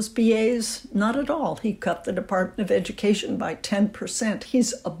get those BAs? Not at all. He cut the Department of Education by 10%.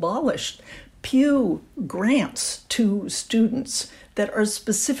 He's abolished Pew grants to students that are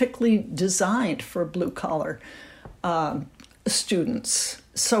specifically designed for blue-collar students.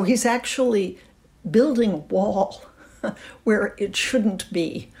 So he's actually building a wall where it shouldn't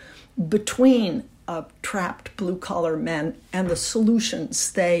be between trapped blue-collar men and the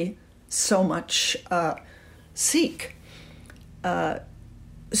solutions they so much seek.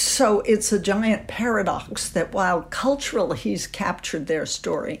 So it's a giant paradox that while culturally he's captured their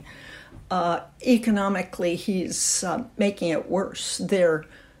story, economically he's making it worse. Their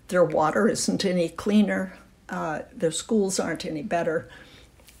water isn't any cleaner, their schools aren't any better,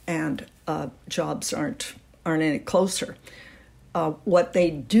 and jobs aren't any closer. What they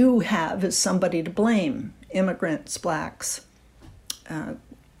do have is somebody to blame: immigrants, blacks,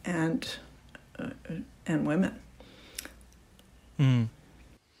 and women.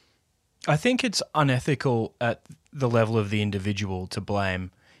 I think it's unethical at the level of the individual to blame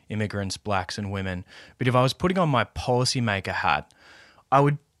immigrants, blacks, and women. But if I was putting on my policymaker hat, I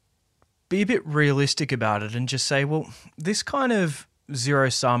would be a bit realistic about it and just say, well, this kind of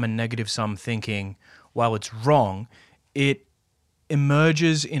zero-sum and negative-sum thinking, while it's wrong, it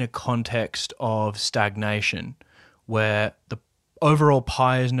emerges in a context of stagnation where the overall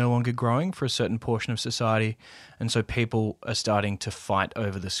pie is no longer growing for a certain portion of society, and so people are starting to fight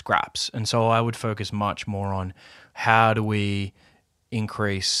over the scraps. And so I would focus much more on how do we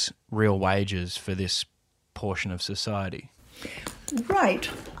increase real wages for this portion of society. Right.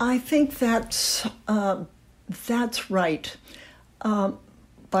 I think that's right.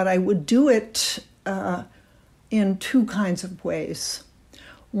 But I would do it in two kinds of ways.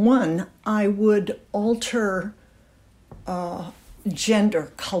 One, I would alter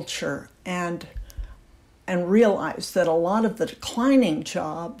gender culture and realize that a lot of the declining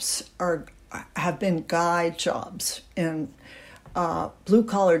jobs have been guy jobs in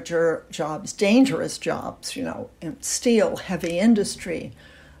blue-collar jobs, dangerous jobs, in steel, heavy industry,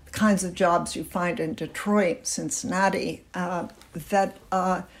 the kinds of jobs you find in Detroit, Cincinnati, that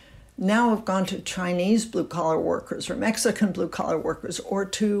now have gone to Chinese blue-collar workers or Mexican blue-collar workers or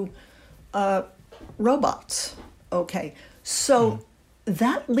to robots. Okay, so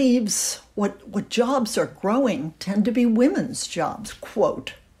that leaves what jobs are growing tend to be women's jobs,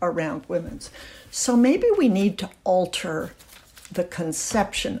 quote, around women's. So maybe we need to alter the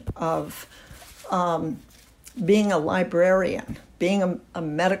conception of being a librarian, being a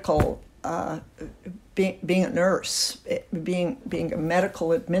medical, being a nurse, being a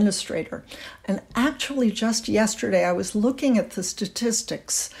medical administrator. And actually just yesterday I was looking at the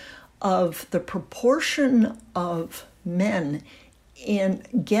statistics of the proportion of men in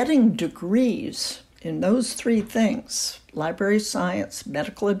getting degrees in those three things, library science,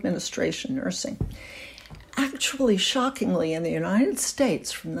 medical administration, nursing. Actually, shockingly, in the United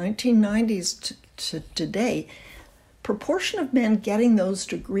States from 1990s to today, proportion of men getting those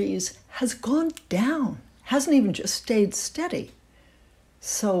degrees has gone down, hasn't even just stayed steady.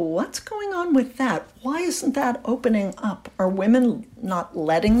 So what's going on with that? Why isn't that opening up? Are women not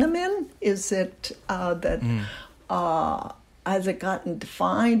letting them in? Is it that has it gotten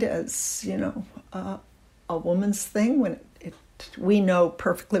defined as, a woman's thing when we know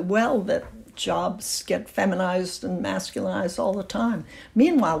perfectly well that jobs get feminized and masculinized all the time.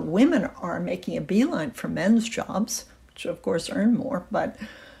 Meanwhile, women are making a beeline for men's jobs, which of course earn more, but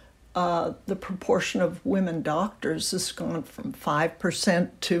the proportion of women doctors has gone from 5%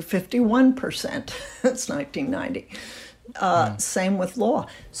 to 51% since 1990. Same with law.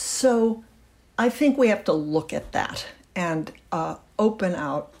 So I think we have to look at that and open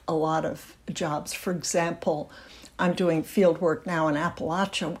out a lot of jobs. For example, I'm doing field work now in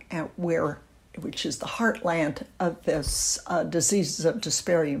Appalachia, which is the heartland of this diseases of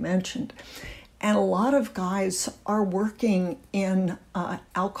despair you mentioned. And a lot of guys are working in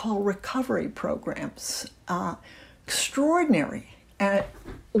alcohol recovery programs. Extraordinary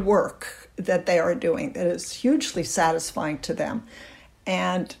work that they are doing that is hugely satisfying to them.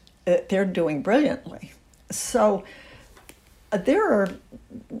 And they're doing brilliantly. So there are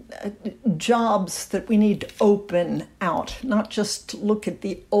jobs that we need to open out, not just look at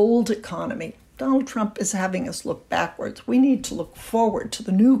the old economy. Donald Trump is having us look backwards. We need to look forward to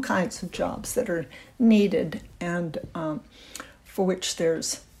the new kinds of jobs that are needed and for which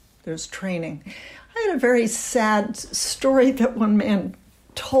there's training. I had a very sad story that one man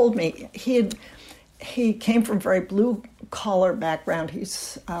told me. He came from a very blue-collar background.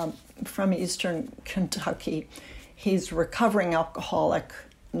 He's from eastern Kentucky. He's a recovering alcoholic,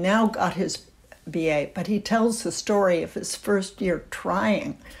 now got his BA, but he tells the story of his first year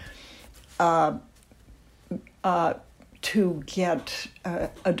trying to get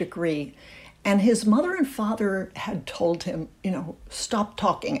a degree. And his mother and father had told him, stop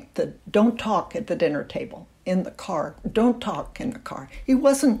talking, don't talk at the dinner table, in the car, don't talk in the car. He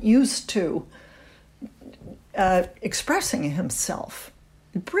wasn't used to expressing himself.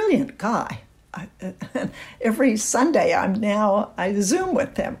 Brilliant guy. Every Sunday I Zoom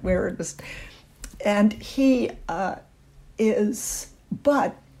with him. And he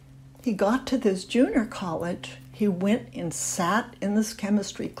but he got to this junior college. He went and sat in this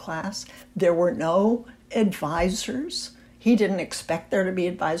chemistry class. There were no advisors. He didn't expect there to be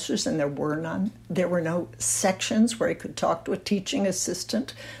advisors, and there were none. There were no sections where he could talk to a teaching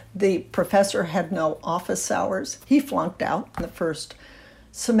assistant. The professor had no office hours. He flunked out in the first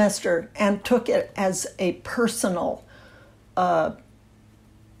semester and took it as a personal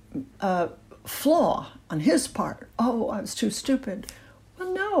flaw on his part. Oh, I was too stupid.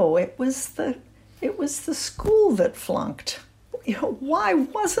 Well, no, it was the school that flunked. Why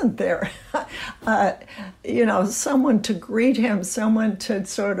wasn't there, someone to greet him, someone to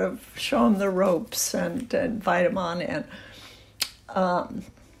sort of show him the ropes and invite him on in,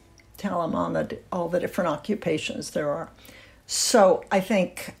 tell him all the different occupations there are. So I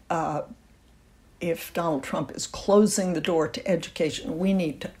think if Donald Trump is closing the door to education, we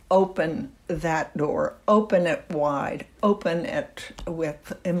need to open that door, open it wide, open it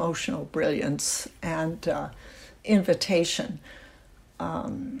with emotional brilliance and invitation,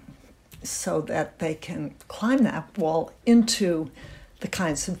 so that they can climb that wall into the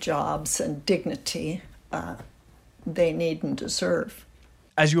kinds of jobs and dignity they need and deserve.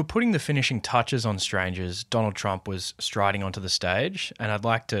 As you were putting the finishing touches on Strangers, Donald Trump was striding onto the stage, and I'd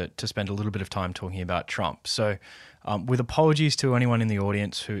like to spend a little bit of time talking about Trump. So with apologies to anyone in the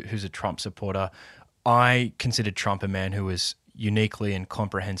audience who's a Trump supporter, I considered Trump a man who was uniquely and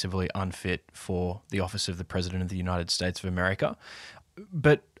comprehensively unfit for the office of the President of the United States of America.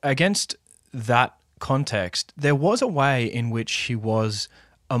 But against that context, there was a way in which he was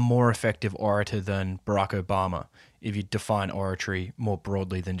a more effective orator than Barack Obama, if you define oratory more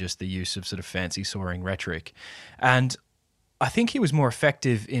broadly than just the use of sort of fancy soaring rhetoric. And I think he was more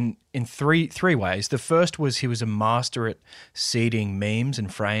effective in three ways. The first was he was a master at seeding memes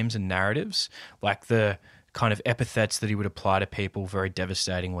and frames and narratives, like the kind of epithets that he would apply to people very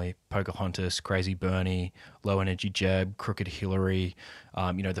devastatingly: Pocahontas, Crazy Bernie, Low Energy Jeb, Crooked Hillary,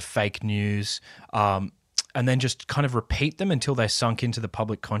 the fake news, and then just kind of repeat them until they sunk into the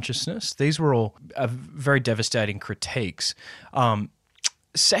public consciousness. These were all very devastating critiques.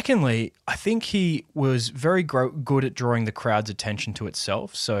 Secondly, I think he was very good at drawing the crowd's attention to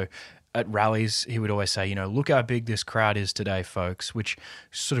itself. So at rallies, he would always say, look how big this crowd is today, folks, which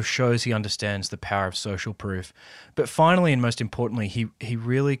sort of shows he understands the power of social proof. But finally, and most importantly, he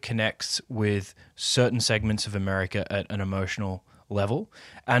really connects with certain segments of America at an emotional level.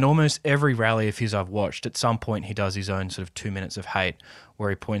 And almost every rally of his I've watched, at some point he does his own sort of 2 minutes of hate, where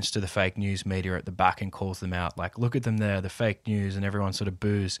he points to the fake news media at the back and calls them out, like, look at them there, the fake news, and everyone sort of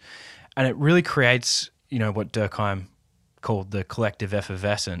boos. And it really creates, what Durkheim called the collective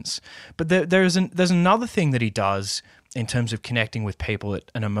effervescence. But there's another thing that he does in terms of connecting with people at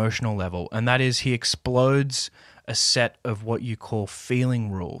an emotional level, and that is he explodes a set of what you call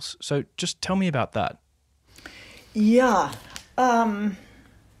feeling rules. So just tell me about that. Yeah.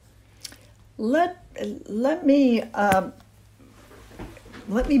 Let me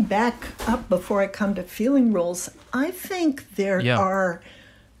back up before I come to feeling rules. I think there are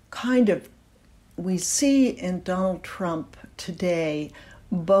we see in Donald Trump today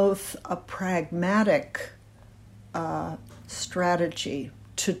both a pragmatic strategy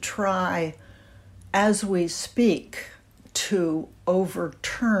to try, as we speak, to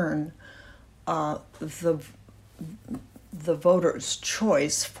overturn the voters'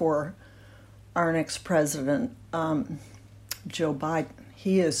 choice for our next president, Joe Biden.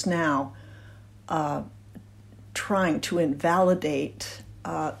 He is now trying to invalidate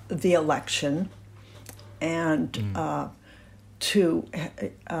the election, and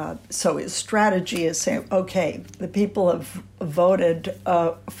so his strategy is saying, okay, the people have voted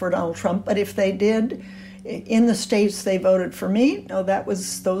for Donald Trump, but if they did, in the states they voted for me, no,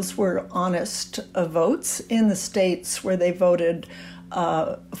 those were honest votes. In the states where they voted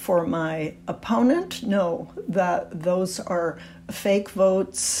for my opponent, no, those are fake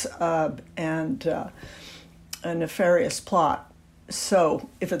votes and a nefarious plot. So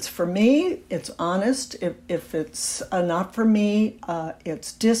if it's for me, it's honest. If it's not for me,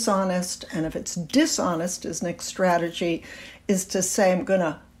 it's dishonest. And if it's dishonest, his next strategy is to say, I'm going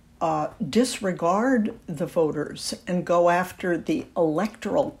to disregard the voters and go after the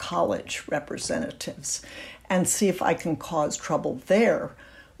electoral college representatives and see if I can cause trouble there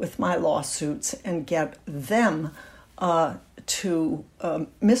with my lawsuits and get them to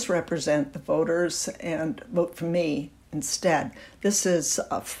misrepresent the voters and vote for me instead. This is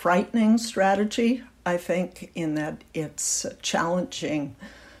a frightening strategy, I think, in that it's challenging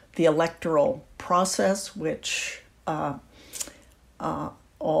the electoral process, which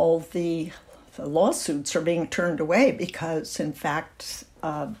all the lawsuits are being turned away because, in fact,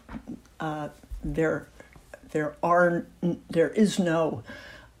 there is no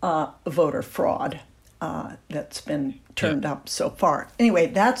voter fraud that's been turned up so far. Anyway,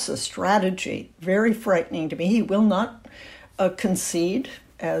 that's a strategy, very frightening to me. He will not concede,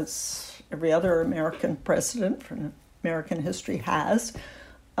 as every other American president from American history has.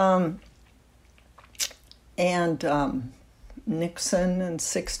 Nixon and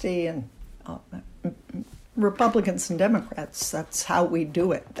 60 and Republicans and Democrats, that's how we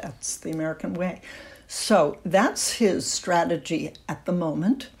do it. That's the American way. So that's his strategy at the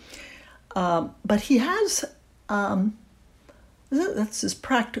moment. But he has, that's his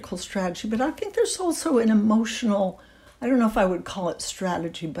practical strategy, but I think there's also an emotional, I don't know if I would call it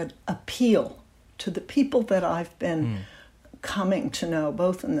strategy, but appeal to the people that I've been coming to know,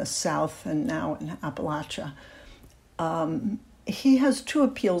 both in the South and now in Appalachia. He has two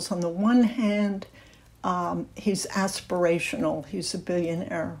appeals. On the one hand, he's aspirational. He's a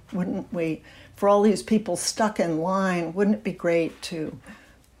billionaire. Wouldn't we, for all these people stuck in line, wouldn't it be great to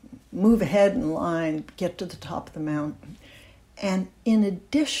move ahead in line, get to the top of the mountain? And in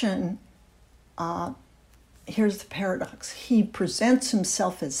addition, here's the paradox. He presents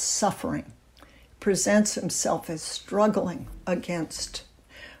himself as suffering, presents himself as struggling against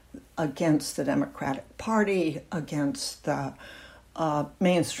the Democratic Party, against the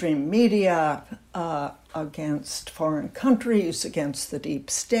mainstream media, against foreign countries, against the deep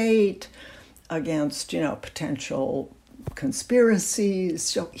state, against, potential conspiracies.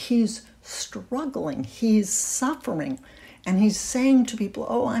 So he's struggling, he's suffering, and he's saying to people,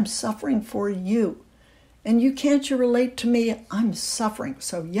 oh, I'm suffering for you. And can't you relate to me? I'm suffering.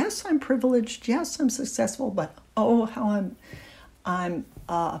 So yes, I'm privileged. Yes, I'm successful. But oh, how I'm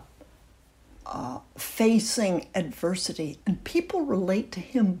facing adversity. And people relate to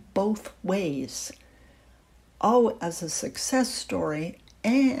him both ways. Oh, as a success story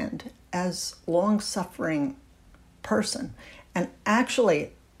and as long-suffering person. And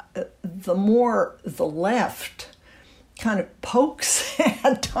actually, the more the left kind of pokes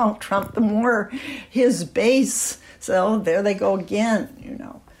at Donald Trump, the more his base, so there they go again,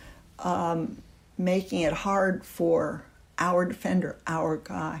 making it hard for our defender, our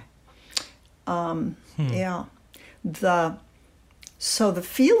guy. Yeah. So the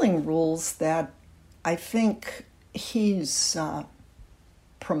feeling rules that I think he's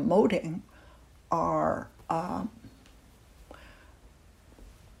promoting are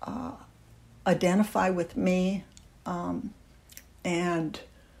identify with me, and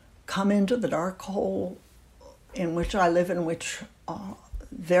come into the dark hole in which I live, in which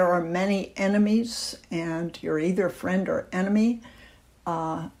there are many enemies, and you're either friend or enemy.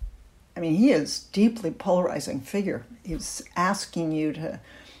 He is a deeply polarizing figure. He's asking you to,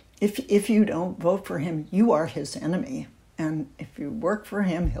 if you don't vote for him, you are his enemy. And if you work for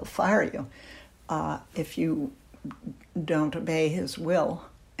him, he'll fire you if you don't obey his will.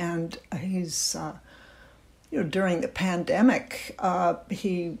 And he's, during the pandemic,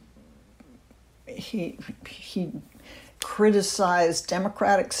 he criticized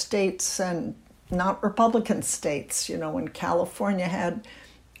Democratic states and not Republican states. When California had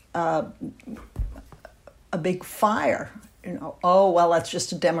a big fire, oh, well, that's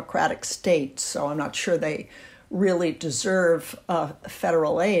just a Democratic state, so I'm not sure they really deserve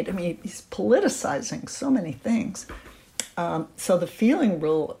federal aid. He's politicizing so many things. So the feeling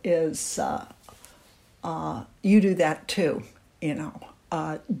rule is you do that too,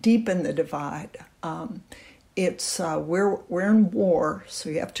 deepen the divide. It's we're in war, so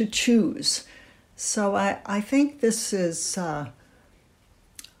you have to choose. So I think this is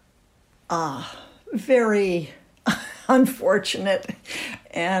very unfortunate,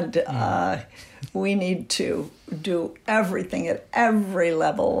 and we need to do everything at every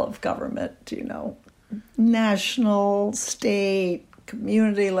level of government, national, state,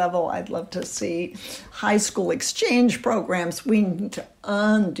 community level. I'd love to see high school exchange programs. We need to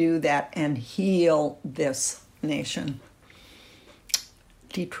undo that and heal this nation.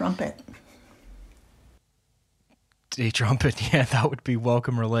 De-Trump it. De-Trump it, yeah, that would be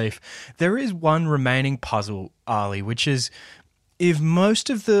welcome relief. There is one remaining puzzle, Arlie, which is if most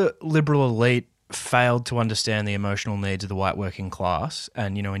of the liberal elite failed to understand the emotional needs of the white working class,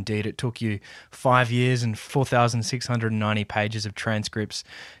 and, indeed it took you 5 years and 4,690 pages of transcripts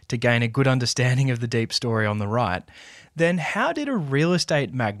to gain a good understanding of the deep story on the right, then how did a real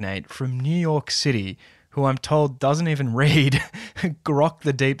estate magnate from New York City, who I'm told doesn't even read, grok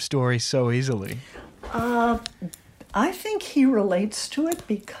the deep story so easily? I think he relates to it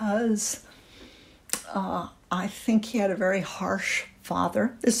because I think he had a very harsh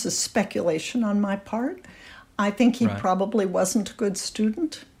father. This is speculation on my part. I think he probably wasn't a good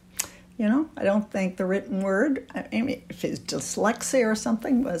student. I don't think the written word, if his dyslexia or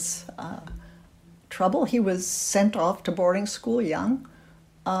something was trouble, he was sent off to boarding school young.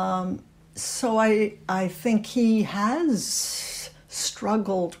 So I think he has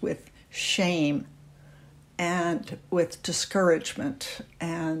struggled with shame and with discouragement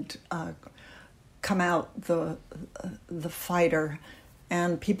and come out the fighter,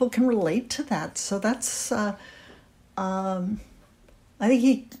 and people can relate to that. So that's I think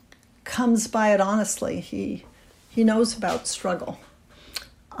he comes by it honestly. He knows about struggle.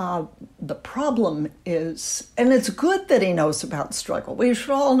 The problem is, and it's good that he knows about struggle. We should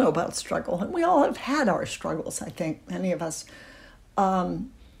all know about struggle, and we all have had our struggles, I think, many of us.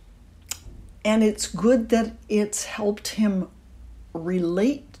 And it's good that it's helped him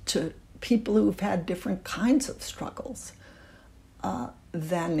relate to people who've had different kinds of struggles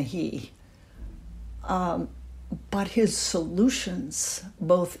than he. But his solutions,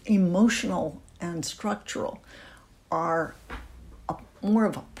 both emotional and structural, are more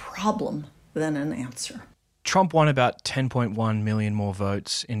of a problem than an answer. Trump won about 10.1 million more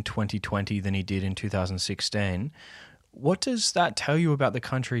votes in 2020 than he did in 2016. What does that tell you about the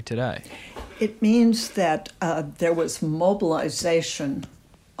country today? It means that there was mobilization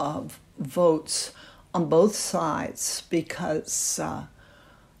of votes on both sides because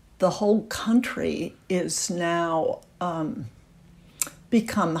the whole country is now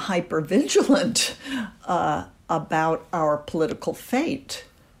become hypervigilant about our political fate.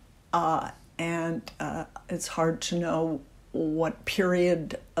 And it's hard to know what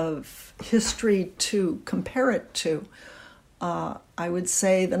period of history to compare it to. I would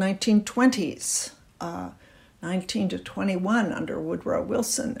say the 1920s, 19 to 21 under Woodrow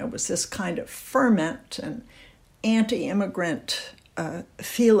Wilson. There was this kind of ferment and anti-immigrant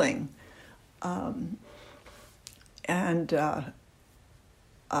feeling.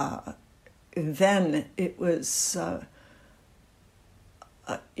 Then it was,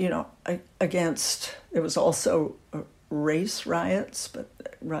 against, there was also race riots, but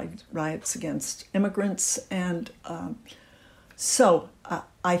riots against immigrants. And so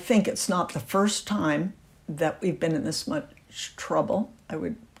I think it's not the first time that we've been in this much trouble. I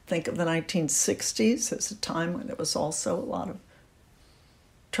would think of the 1960s as a time when there was also a lot of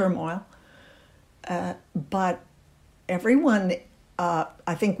turmoil. But everyone,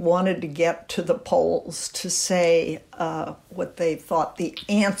 I think, wanted to get to the polls to say what they thought the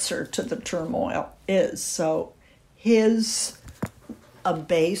answer to the turmoil is. So his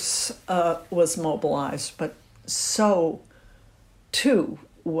base was mobilized, but so too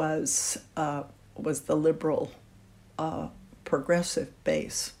was the liberal progressive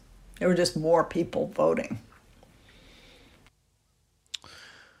base. There were just more people voting.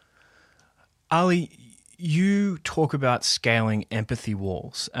 Arlie, you talk about scaling empathy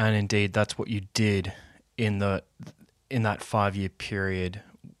walls, and indeed that's what you did in that 5-year period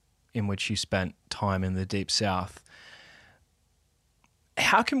in which you spent time in the Deep South.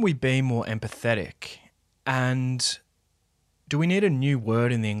 How can we be more empathetic? And do we need a new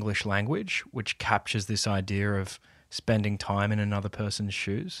word in the English language which captures this idea of spending time in another person's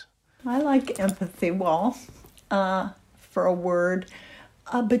shoes? I like empathy wall for a word,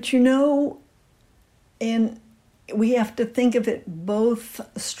 but we have to think of it both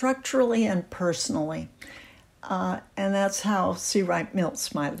structurally and personally, and that's how C. Wright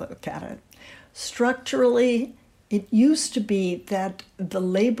Mills might look at it. Structurally, it used to be that the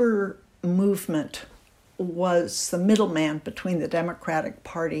labor movement was the middleman between the Democratic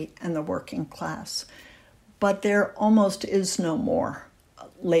Party and the working class. But there almost is no more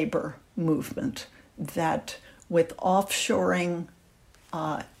labor movement, that with offshoring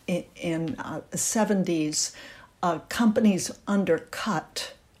in the 70s, companies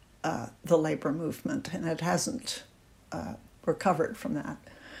undercut the labor movement, and it hasn't recovered from that.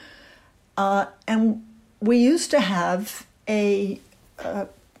 And we used to have a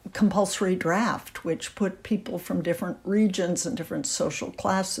compulsory draft, which put people from different regions and different social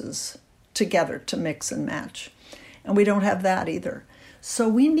classes together to mix and match. And we don't have that either. So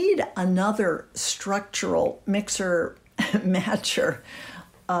we need another structural mixer-matcher,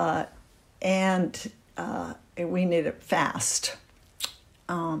 and we need it fast.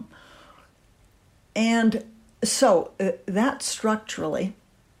 And so that structurally,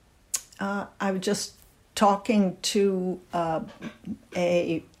 I was just talking to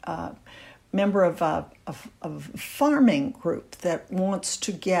a member of a farming group that wants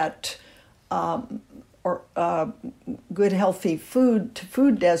to get good, healthy food to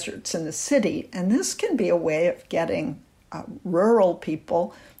food deserts in the city. And this can be a way of getting rural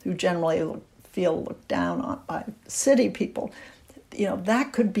people who generally feel looked down on by city people.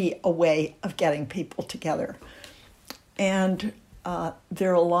 That could be a way of getting people together. And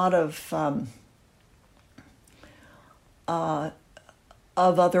there are a lot of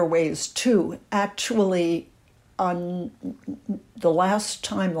other ways too. Actually, on the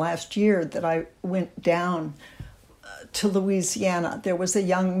last year that I went down to Louisiana, there was a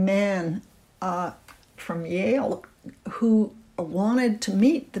young man from Yale who wanted to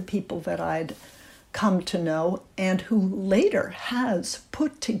meet the people that I'd come to know, and who later has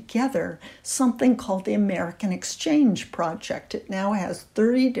put together something called the American Exchange Project. It now has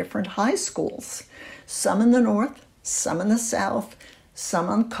 30 different high schools, some in the north, some in the south, some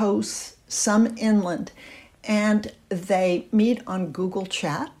on coasts, some inland. And they meet on Google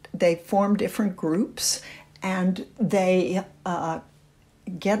Chat, they form different groups, and they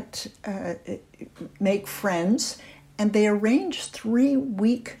make friends, and they arrange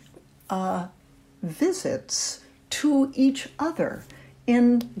 3-week visits to each other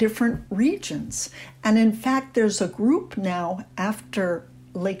in different regions. And in fact, there's a group now, after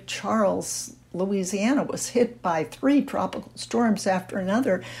Lake Charles, Louisiana, was hit by 3 tropical storms after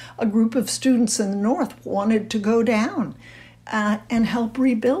another, a group of students in the north wanted to go down and help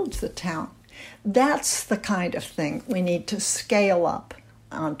rebuild the town. That's the kind of thing we need to scale up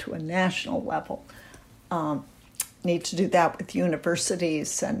onto a national level. Need to do that with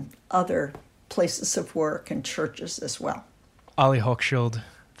universities and other places of work and churches as well. Arlie Hochschild,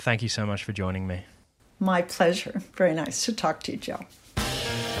 thank you so much for joining me. My pleasure. Very nice to talk to you, Joe.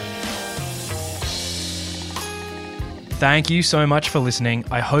 Thank you so much for listening.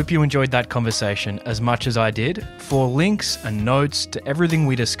 I hope you enjoyed that conversation as much as I did. For links and notes to everything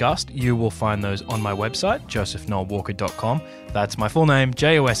we discussed, you will find those on my website, josephnoelwalker.com. That's my full name,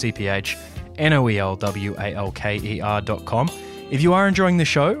 josephnoelwalker.com. If you are enjoying the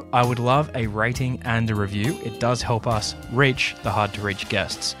show, I would love a rating and a review. It does help us reach the hard-to-reach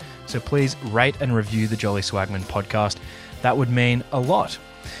guests. So please rate and review the Jolly Swagman podcast. That would mean a lot.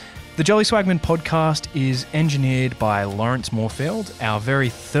 The Jolly Swagman podcast is engineered by Lawrence Moorfield. Our very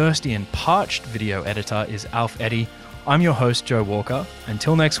thirsty and parched video editor is Alf Eddy. I'm your host, Joe Walker.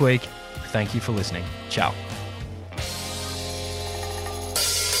 Until next week, thank you for listening. Ciao.